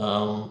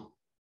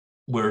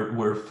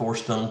we're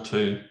forced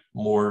into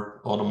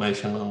more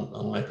automation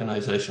and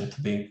mechanization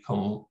to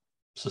become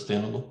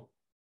sustainable.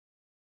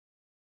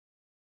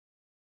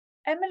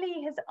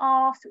 Emily has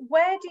asked,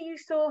 where do you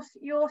source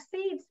your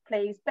seeds,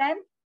 please, Ben?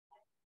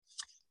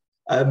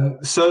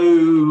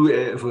 So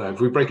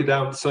if we break it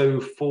down, so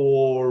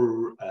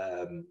for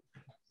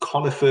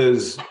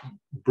conifers,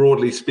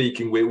 broadly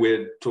speaking,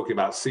 we're talking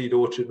about seed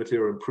orchard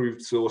material,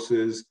 improved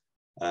sources.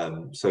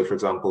 So for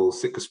example,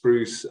 Sitka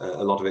spruce,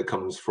 a lot of it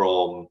comes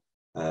from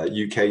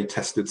UK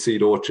tested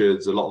seed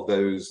orchards. A lot of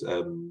those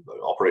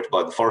operated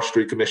by the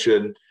Forestry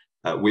Commission.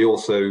 We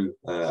also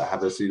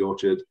have a seed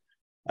orchard.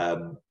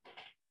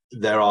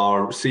 There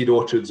are seed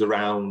orchards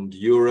around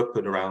Europe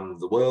and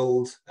around the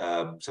world.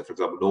 So for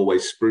example, Norway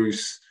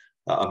spruce,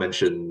 I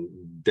mentioned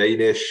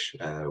Danish,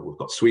 we've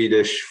got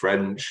Swedish,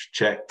 French,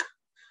 Czech,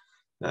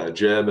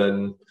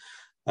 German,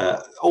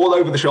 all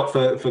over the shop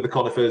for the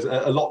conifers,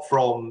 a lot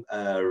from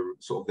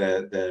sort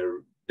of their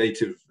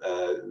native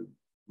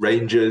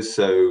ranges.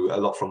 So a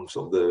lot from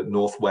sort of the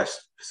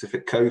Northwest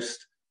Pacific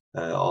coast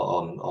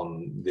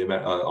on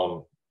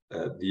the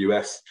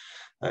US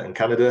and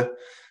Canada.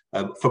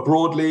 For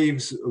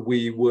broadleaves,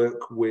 we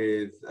work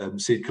with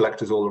seed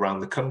collectors all around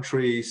the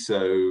country.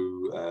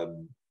 So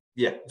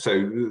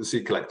so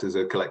seed collectors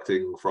are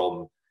collecting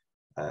from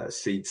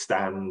seed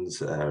stands,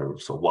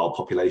 sort of wild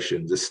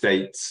populations,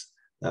 estates,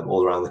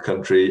 all around the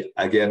country.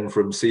 Again,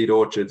 from seed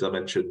orchards, I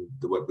mentioned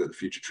the work that the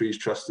Future Trees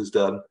Trust has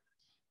done.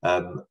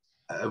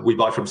 We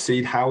buy from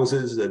seed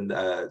houses and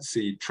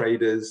seed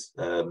traders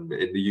in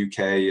the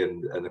UK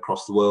and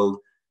across the world.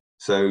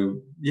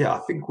 So yeah, I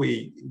think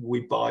we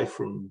buy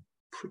from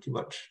pretty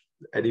much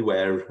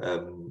anywhere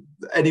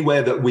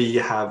that we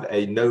have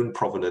a known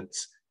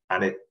provenance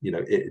and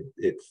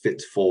it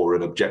fits for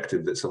an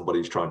objective that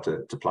somebody's trying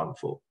to plan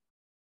for.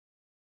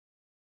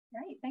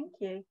 Great, thank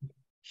you.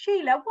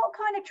 Sheila, what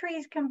kind of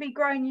trees can be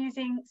grown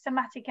using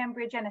somatic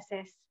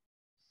embryogenesis?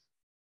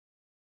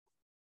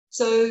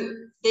 So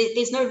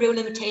there's no real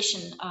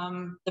limitation.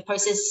 The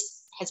process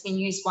has been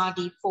used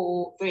widely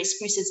for various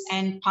spruces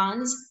and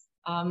pines,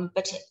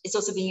 but it's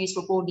also been used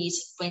for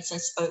broadleaves, for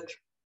instance, oak.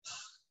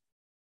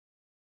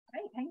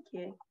 Great, thank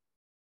you.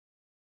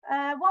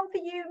 One for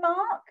you,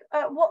 Mark.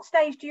 At what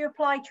stage do you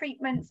apply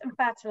treatments and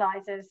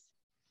fertilizers?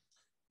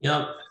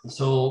 Yeah,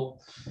 so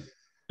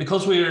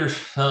because we're,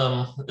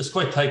 it's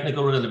quite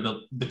technical really, but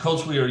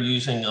because we are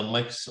using a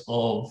mix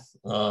of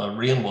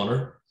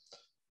rainwater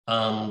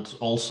and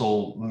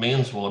also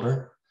mains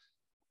water,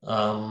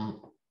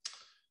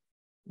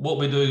 what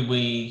we do,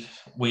 we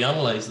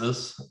analyze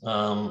this,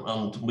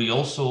 and we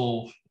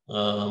also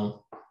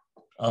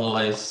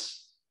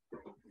analyze,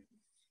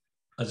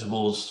 I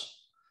suppose,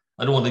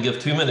 I don't want to give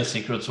too many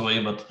secrets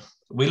away, but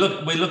we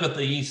look at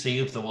the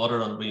EC of the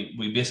water, and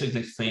we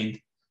basically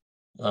feed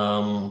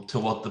to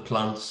what the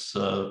plants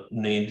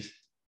need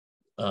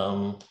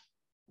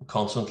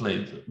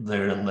constantly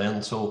there and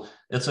then. So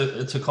it's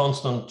a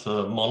constant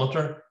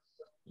monitor,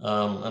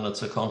 and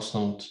it's a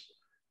constant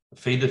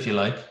feed, if you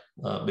like,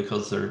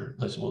 because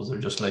I suppose they're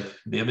just like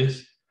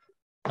babies,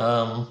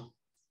 and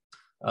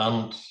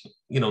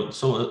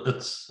so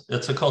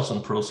it's a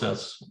constant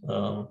process.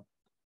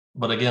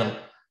 But again,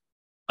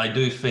 I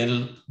do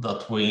feel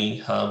that we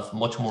have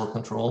much more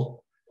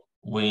control.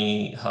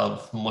 We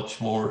have much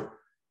more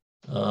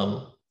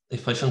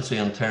efficiency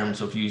in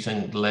terms of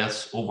using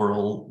less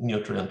overall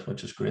nutrient,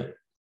 which is great.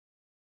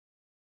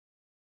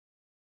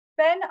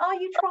 Ben, are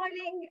you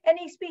trialing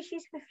any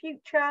species for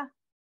future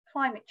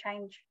climate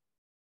change?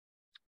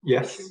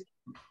 Yes,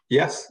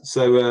 yes.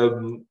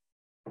 So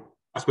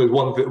I suppose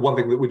one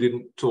thing that we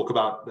didn't talk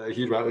about a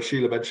huge amount, as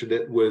Sheila mentioned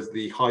it, was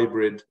the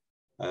hybrid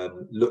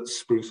Lutz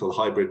spruce, or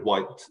hybrid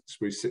white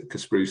spruce, Sitka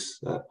spruce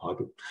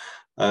hybrid.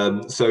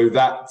 So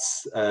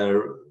that's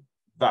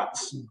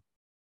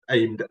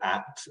aimed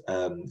at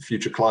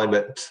future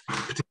climate,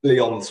 particularly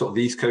on sort of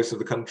the east coast of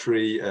the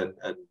country, and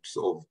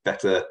sort of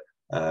better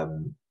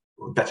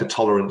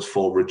tolerance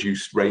for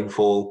reduced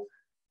rainfall,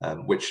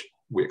 which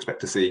we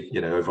expect to see,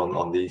 over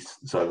on the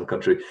east side of the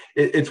country.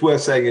 It's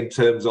worth saying, in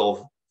terms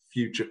of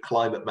future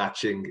climate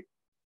matching,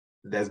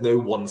 there's no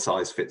one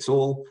size fits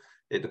all.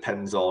 It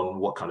depends on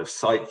what kind of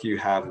site you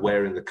have,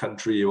 where in the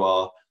country you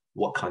are,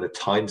 what kind of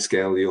time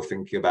scale you're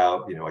thinking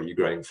about. Are you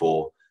growing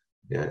for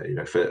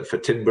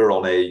timber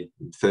on a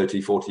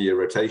 30-40 year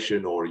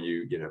rotation, or are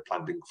you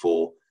planting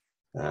for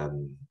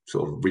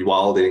sort of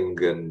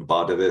rewilding and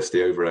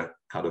biodiversity over a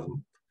kind of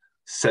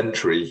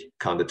century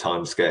kind of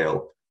time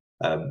scale.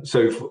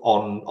 So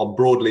on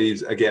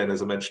broadleaves, again,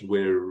 as I mentioned,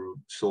 we're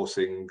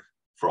sourcing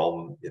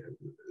from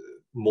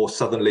more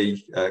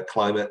southerly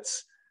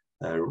climates,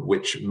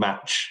 which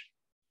match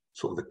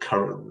sort of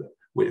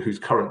whose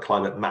current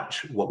climate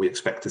match what we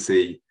expect to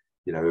see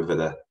over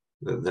the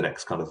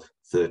next kind of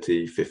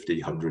 30,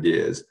 50, 100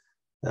 years.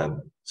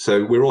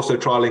 So we're also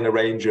trialing a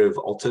range of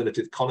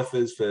alternative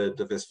conifers for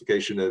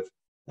diversification of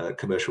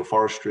commercial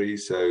forestry.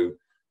 So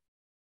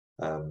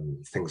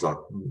things like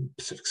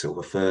Pacific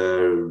silver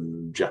fir,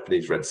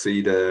 Japanese red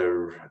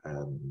cedar,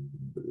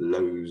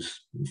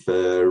 Lowe's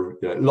fir,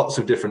 lots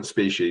of different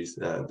species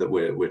that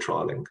we're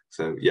trialing.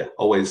 So yeah,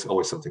 always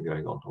something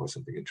going on, always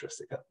something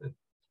interesting happening.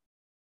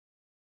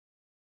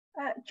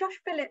 Josh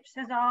Phillips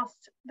has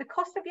asked, the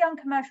cost of young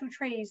commercial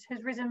trees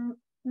has risen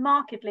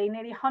markedly,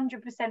 nearly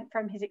 100%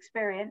 from his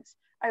experience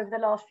over the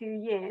last few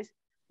years.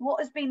 What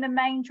has been the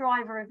main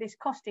driver of this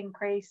cost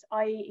increase,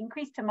 i.e.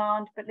 increased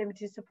demand but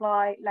limited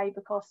supply,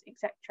 labour costs,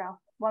 etc.?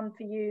 One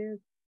for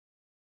you,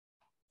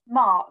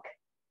 Mark.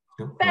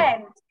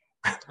 Ben.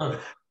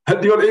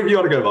 If you want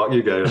to go, Mark,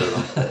 you go.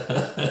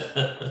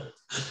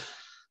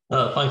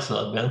 Thanks for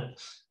that, Ben.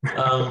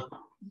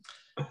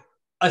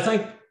 I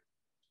think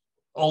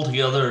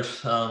altogether,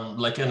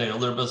 like any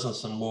other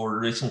business in more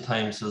recent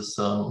times, is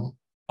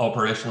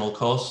operational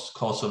costs,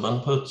 cost of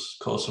inputs,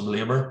 cost of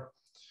labour.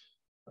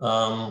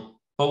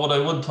 But what I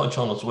would touch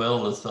on as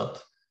well is that,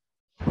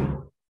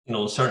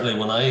 certainly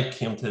when I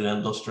came to the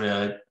industry,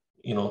 I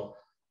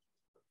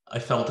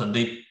felt a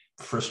deep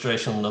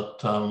frustration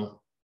that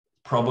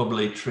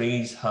probably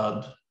trees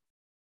had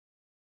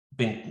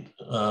been,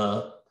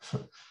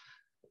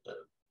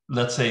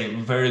 let's say,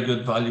 very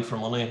good value for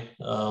money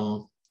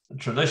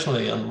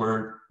traditionally, and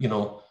were,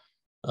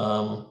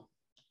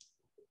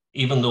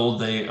 even though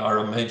they are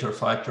a major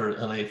factor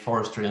in a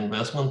forestry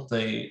investment,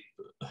 they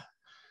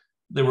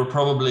were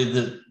probably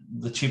the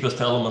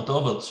cheapest element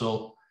of it.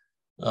 So,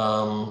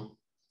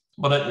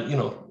 but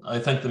I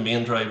think the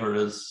main driver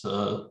is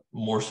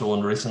more so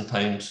in recent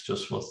times,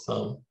 just with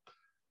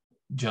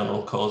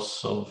general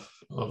costs of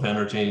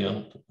energy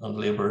and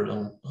labour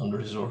and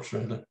resource,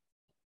 really.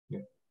 Yeah.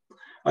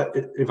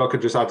 If I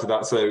could just add to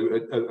that, so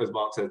as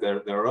Mark said,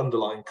 there are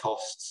underlying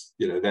costs.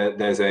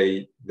 There's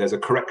a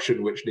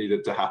correction which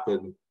needed to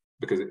happen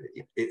because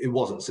it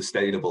wasn't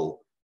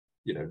sustainable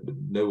you know,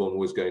 no one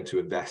was going to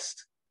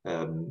invest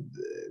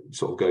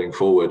sort of going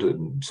forward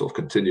and sort of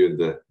continuing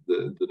the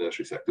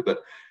nursery sector. But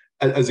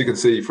as you can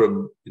see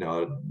from, you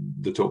know,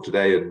 the talk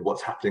today and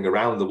what's happening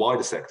around the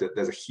wider sector,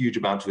 there's a huge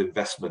amount of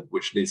investment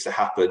which needs to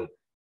happen,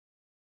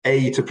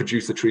 A, to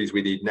produce the trees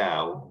we need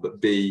now,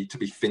 but B, to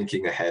be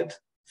thinking ahead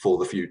for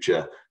the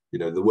future. You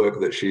know, the work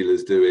that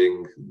Sheila's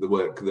doing, the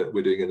work that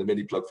we're doing in the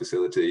miniplug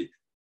facility.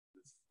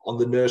 On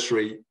the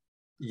nursery,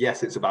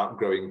 yes, it's about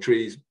growing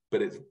trees,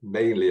 but it's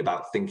mainly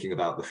about thinking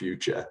about the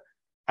future.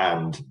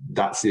 And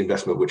that's the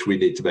investment which we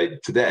need to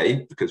make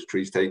today, because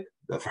trees take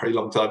a very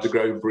long time to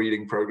grow.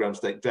 Breeding programs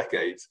take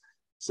decades.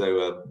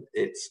 So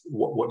it's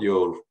what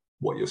you're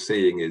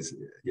seeing is,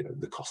 you know,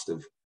 the cost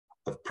of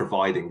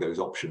providing those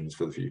options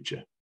for the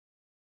future.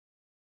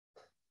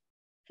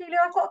 Sheila,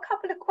 I've got a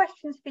couple of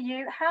questions for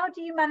you. How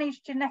do you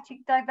manage genetic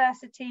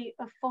diversity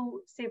of full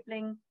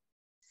sibling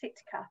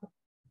Sitka?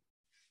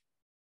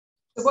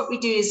 So what we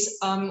do is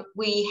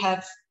we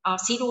have our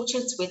seed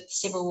orchards with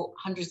several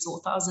hundreds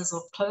or thousands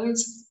of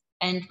clones,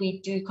 and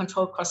we do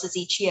controlled crosses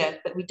each year,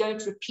 but we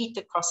don't repeat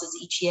the crosses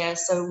each year.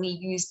 So we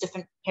use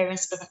different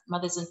parents, different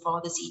mothers and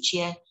fathers each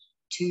year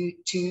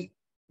to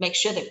make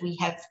sure that we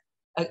have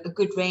a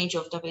good range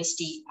of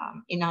diversity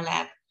in our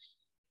lab.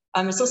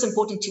 It's also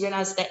important to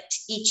realize that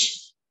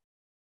each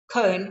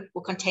cone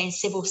will contain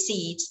several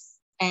seeds,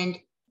 and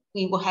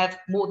we will have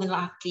more than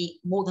likely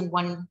more than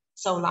one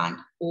cell line,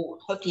 or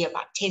hopefully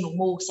about 10 or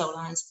more cell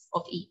lines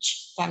of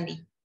each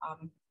family.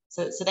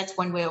 So that's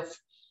one way of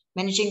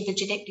managing the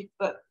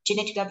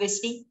genetic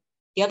diversity.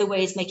 The other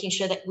way is making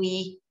sure that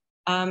we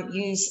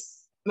use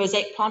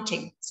mosaic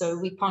planting. So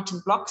we plant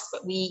in blocks,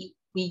 but we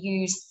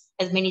use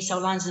as many cell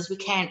lines as we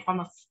can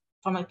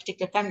from a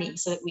particular family,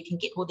 so that we can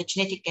get all the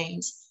genetic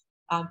gains,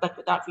 but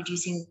without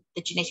reducing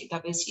the genetic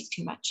diversity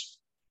too much.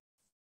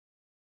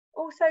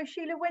 Also,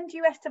 Sheila, when do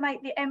you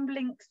estimate the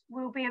M-links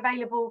will be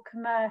available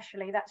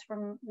commercially? That's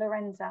from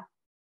Lorenza.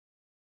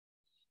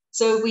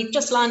 So we've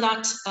just lined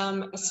out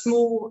a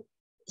small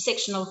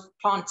section of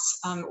plants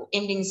or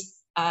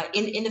M-links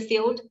in the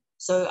field.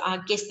 So I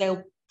guess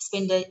they'll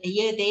spend a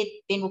year there.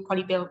 Ben will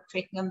probably be able to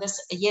correct me on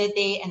this, a year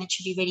there, and it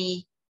should be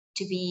ready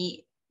to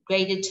be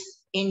graded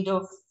end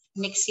of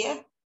next year.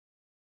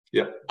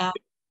 Yeah.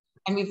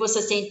 And we've also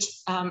sent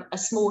a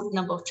small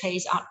number of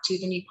trays out to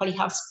the new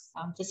polyhouse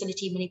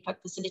facility, mini-plug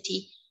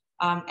facility,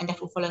 and that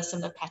will follow a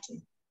similar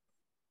pattern.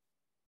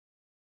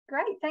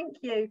 Great, thank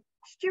you.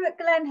 Stuart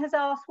Glenn has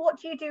asked,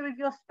 what do you do with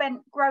your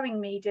spent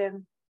growing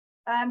medium?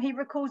 He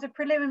recalls a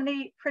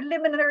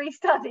preliminary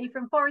study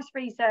from Forest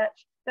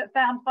Research that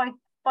found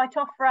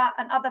Phytophthora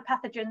and other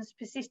pathogens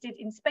persisted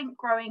in spent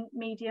growing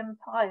medium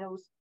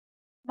piles.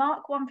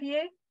 Mark, one for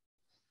you?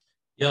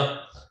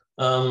 Yeah,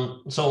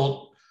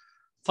 so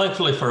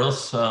thankfully for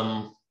us,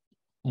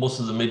 most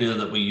of the media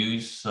that we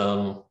use,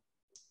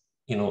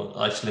 you know,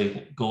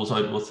 actually goes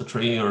out with the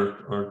tree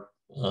or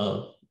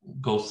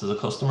goes to the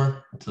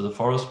customer, to the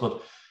forest.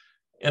 But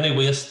any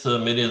waste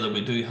media that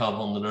we do have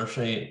on the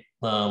nursery,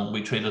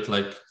 we treat it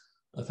like,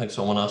 I think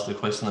someone asked a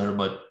question there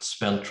about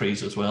spent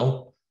trees as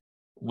well.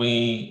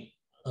 We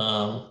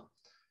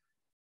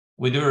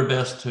do our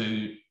best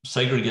to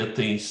segregate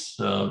these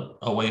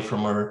away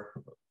from our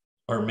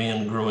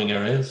main growing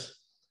areas,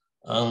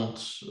 and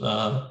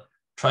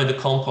try to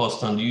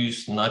compost and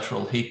use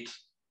natural heat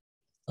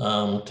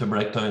to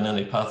break down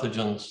any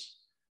pathogens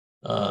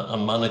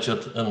and manage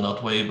it in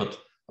that way. But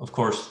of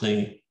course,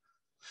 the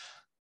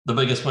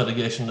biggest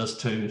mitigation is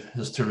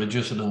to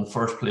reduce it in the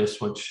first place,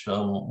 which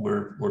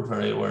we're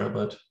very aware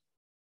about.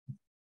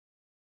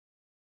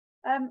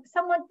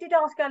 Someone did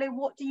ask earlier,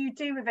 what do you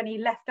do with any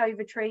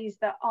leftover trees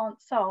that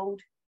aren't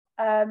sold?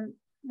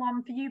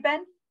 One for you,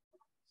 Ben?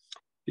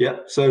 Yeah,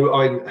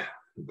 so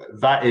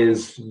that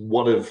is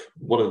one of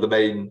the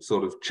main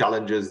sort of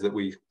challenges that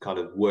we kind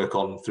of work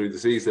on through the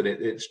season.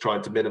 It's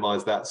trying to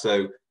minimize that.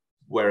 So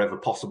wherever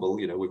possible,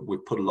 you know,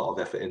 we've put a lot of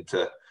effort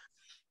into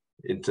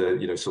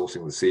you know,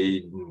 sourcing the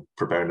seed,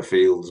 preparing the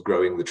fields,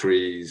 growing the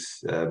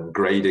trees,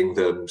 grading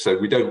them. So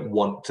we don't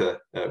want to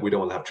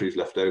have trees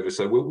left over.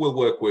 So we'll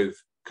work with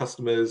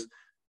customers,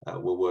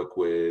 we'll work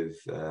with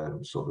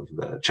sort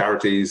of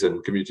charities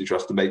and community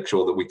trusts to make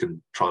sure that we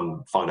can try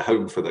and find a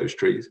home for those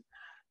trees.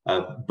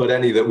 But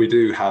any that we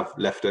do have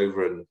left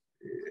over, and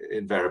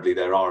invariably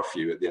there are a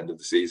few at the end of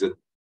the season,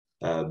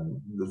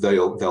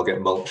 they'll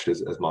get mulched,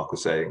 as Mark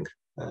was saying,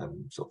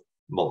 sort of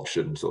mulched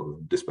and sort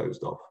of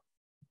disposed of.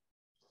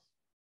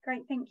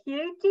 Great, thank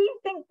you. Do you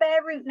think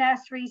bare root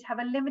nurseries have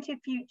a limited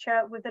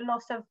future with the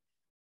loss of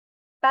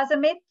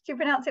basamid? Do you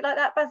pronounce it like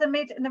that?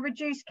 Basamid, and the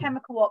reduced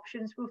chemical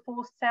options will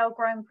force cell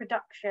grown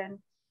production?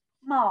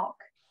 Mark?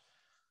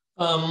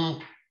 I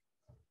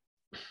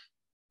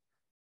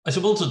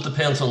suppose it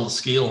depends on the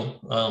scale.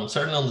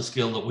 Certainly on the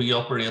scale that we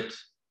operate,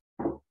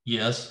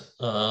 yes.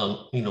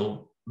 You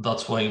know,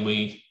 that's why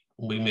we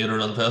made our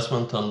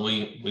investment and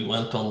we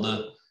went on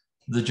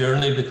the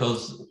journey,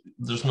 because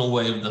there's no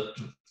way that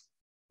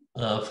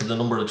for the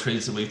number of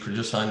trees that we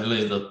produce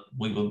annually that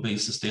we would be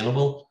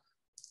sustainable.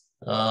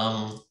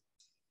 And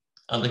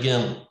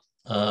again,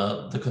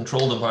 The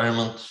controlled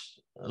environment,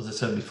 as I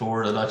said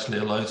before, it actually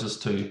allows us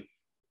to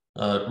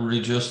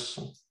reduce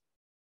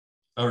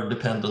our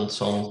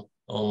dependence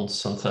on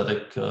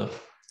synthetic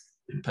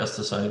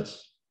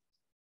pesticides.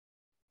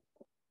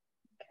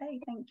 Okay,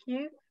 thank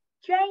you.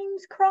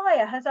 James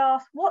Cryer has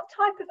asked, what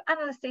type of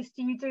analysis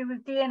do you do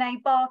with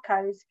DNA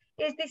barcodes?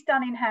 Is this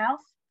done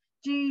in-house?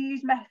 Do you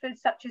use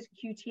methods such as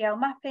QTL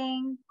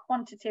mapping,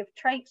 quantitative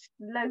traits,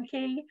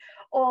 low-key,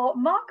 or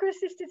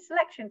marker-assisted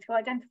selection to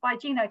identify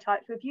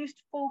genotypes with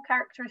useful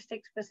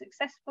characteristics for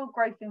successful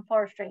growth in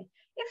forestry?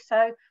 If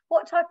so,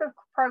 what type of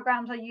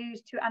programs are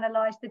used to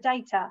analyse the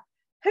data?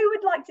 Who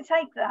would like to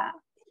take that?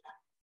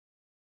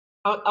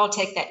 I'll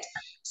take that.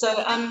 So,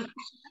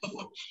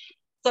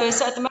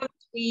 so at the moment,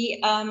 we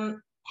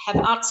have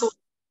outsourced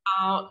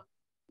our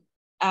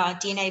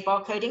DNA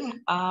barcoding.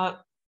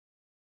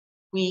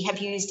 We have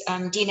used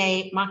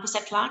DNA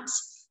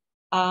microsatellites.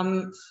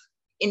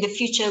 In the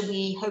future,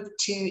 we hope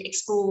to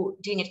explore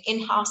doing it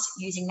in-house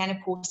using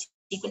nanopore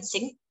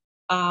sequencing.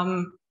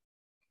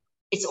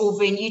 It's all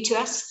very new to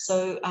us,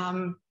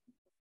 so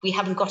we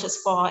haven't got as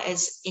far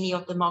as any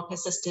of the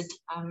marker-assisted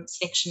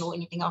selection or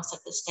anything else at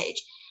this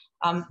stage.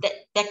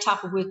 That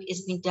type of work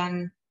is being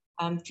done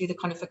through the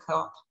Conifer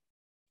Co-op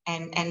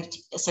and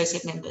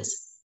associate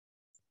members.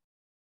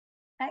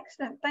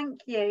 Excellent, thank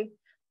you.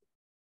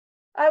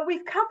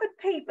 We've covered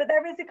peat, but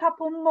there is a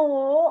couple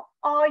more.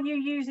 Are you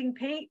using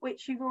peat,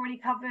 which you've already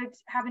covered,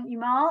 haven't you,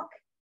 Mark?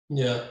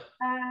 Yeah.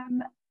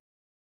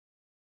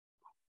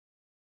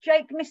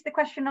 Jake missed the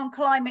question on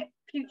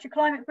future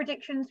climate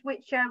predictions,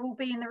 which will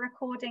be in the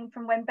recording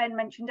from when Ben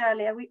mentioned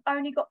earlier. We've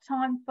only got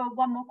time for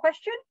one more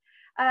question.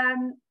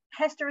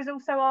 Hester has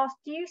also asked,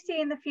 do you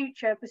see in the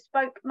future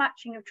bespoke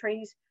matching of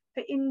trees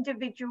for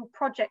individual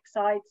project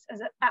sites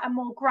at a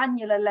more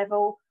granular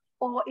level,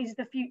 or is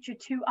the future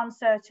too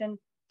uncertain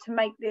to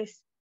make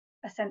this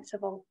a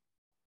sensible?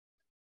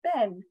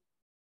 Ben?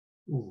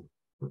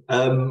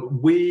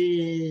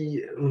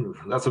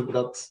 That's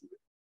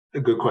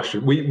a good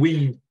question.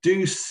 We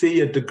do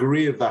see a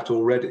degree of that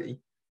already.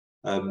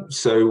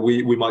 So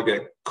we might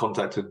get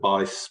contacted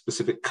by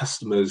specific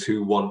customers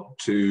who want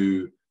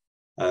to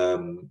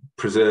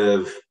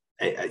preserve,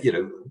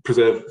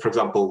 for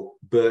example,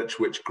 birch,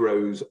 which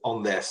grows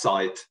on their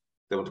site.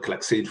 They want to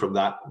collect seed from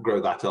that, grow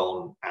that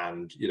on,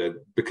 and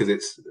because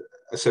it's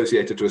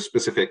associated to a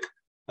specific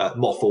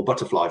moth or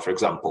butterfly, for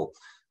example.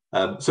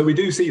 So we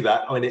do see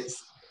that. I mean,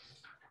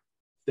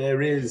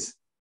 there is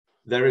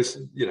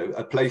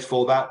a place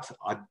for that.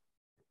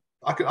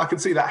 I can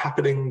see that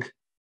happening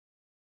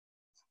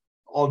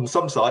on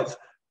some sites,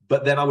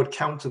 but then I would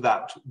counter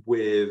that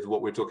with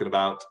what we're talking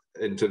about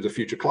in terms of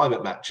future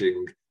climate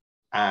matching,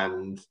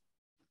 and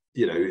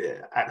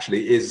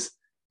actually is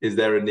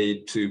there a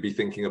need to be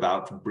thinking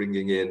about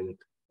bringing in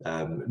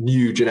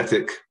new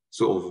genetic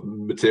sort of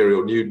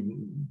material,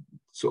 new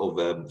sort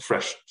of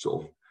fresh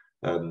sort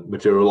of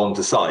material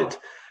onto site?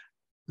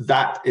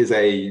 That is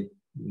a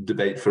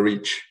debate for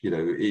each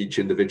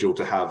individual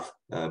to have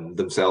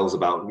themselves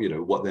about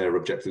what their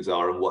objectives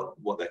are and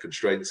what their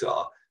constraints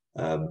are.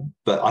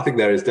 But I think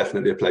there is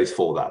definitely a place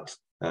for that.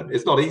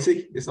 It's not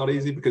easy. It's not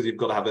easy because you've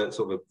got to have a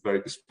sort of a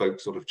very bespoke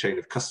sort of chain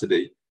of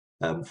custody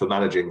for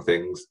managing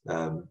things.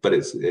 But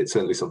it's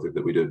certainly something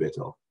that we do a bit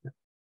of. Yeah.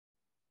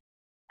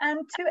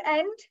 And to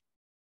end,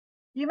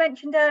 you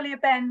mentioned earlier,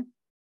 Ben,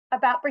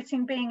 about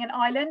Britain being an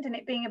island and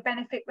it being a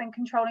benefit when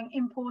controlling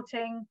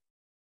importing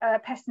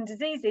pests and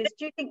diseases.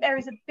 Do you think there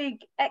is a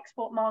big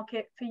export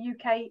market for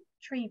UK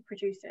tree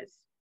producers?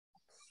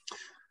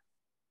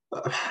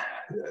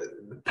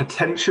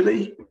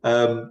 Potentially.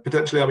 I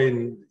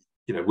mean,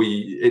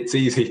 it's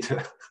easy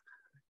to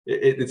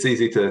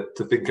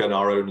think on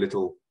our own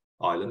little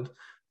island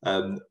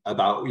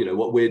about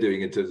what we're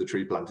doing in terms of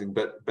tree planting,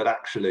 but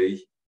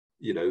actually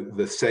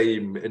the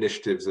same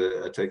initiatives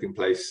are taking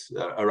place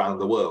around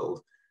the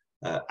world.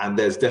 And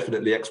there's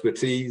definitely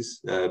expertise,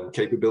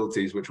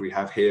 capabilities which we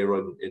have here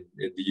in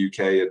the UK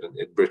and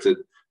in Britain,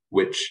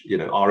 which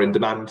are in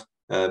demand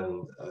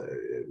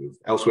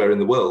elsewhere in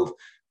the world.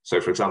 So,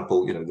 for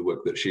example, the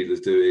work that Sheila's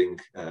doing,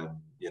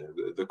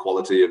 the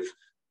quality of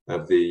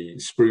the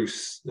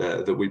spruce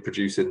that we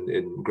produce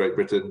in Great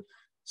Britain.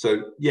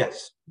 So,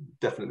 yes,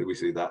 definitely we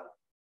see that.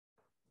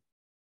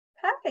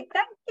 Perfect,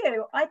 thank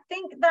you. I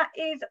think that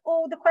is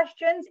all the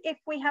questions. If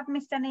we have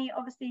missed any,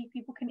 obviously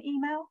people can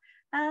email.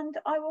 And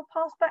I will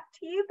pass back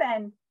to you,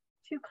 Ben,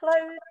 to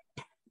close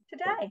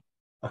today.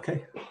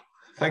 Okay,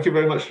 thank you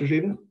very much,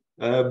 Regina.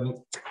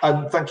 And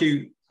thank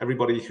you,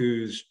 everybody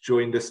who's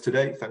joined us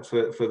today. Thanks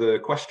for the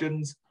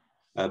questions.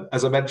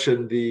 As I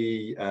mentioned,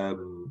 the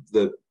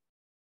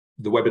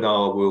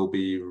webinar will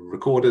be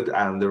recorded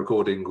and the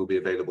recording will be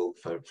available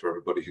for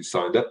everybody who's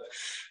signed up.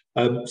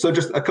 So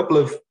just a couple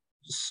of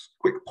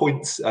quick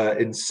points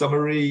in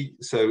summary.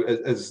 So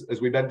as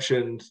we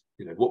mentioned,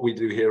 what we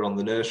do here on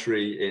the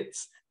nursery,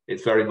 it's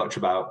very much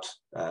about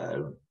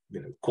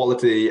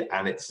quality,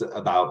 and it's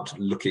about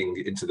looking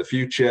into the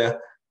future.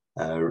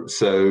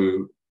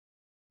 So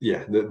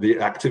yeah, the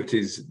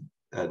activities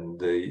and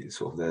the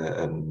sort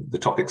of the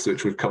topics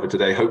which we've covered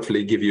today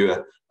hopefully give you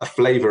a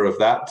flavour of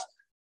that.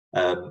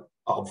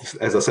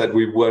 As I said,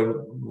 we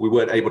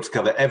weren't able to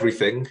cover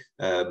everything,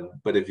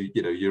 but if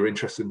you're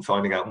interested in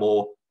finding out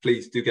more,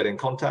 please do get in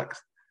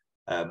contact.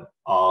 I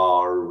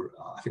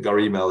think our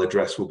email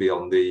address will be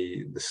on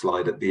the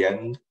slide at the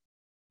end.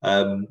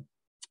 I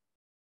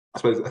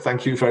suppose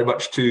thank you very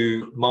much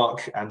to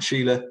Mark and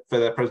Sheila for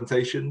their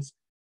presentations,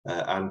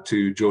 and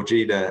to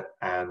Georgina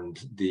and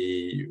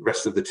the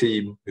rest of the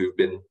team who've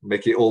been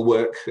making it all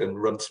work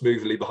and run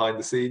smoothly behind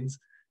the scenes.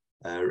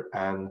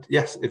 And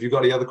yes, if you've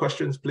got any other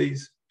questions,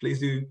 please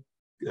do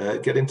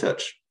get in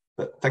touch.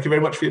 But thank you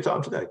very much for your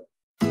time today.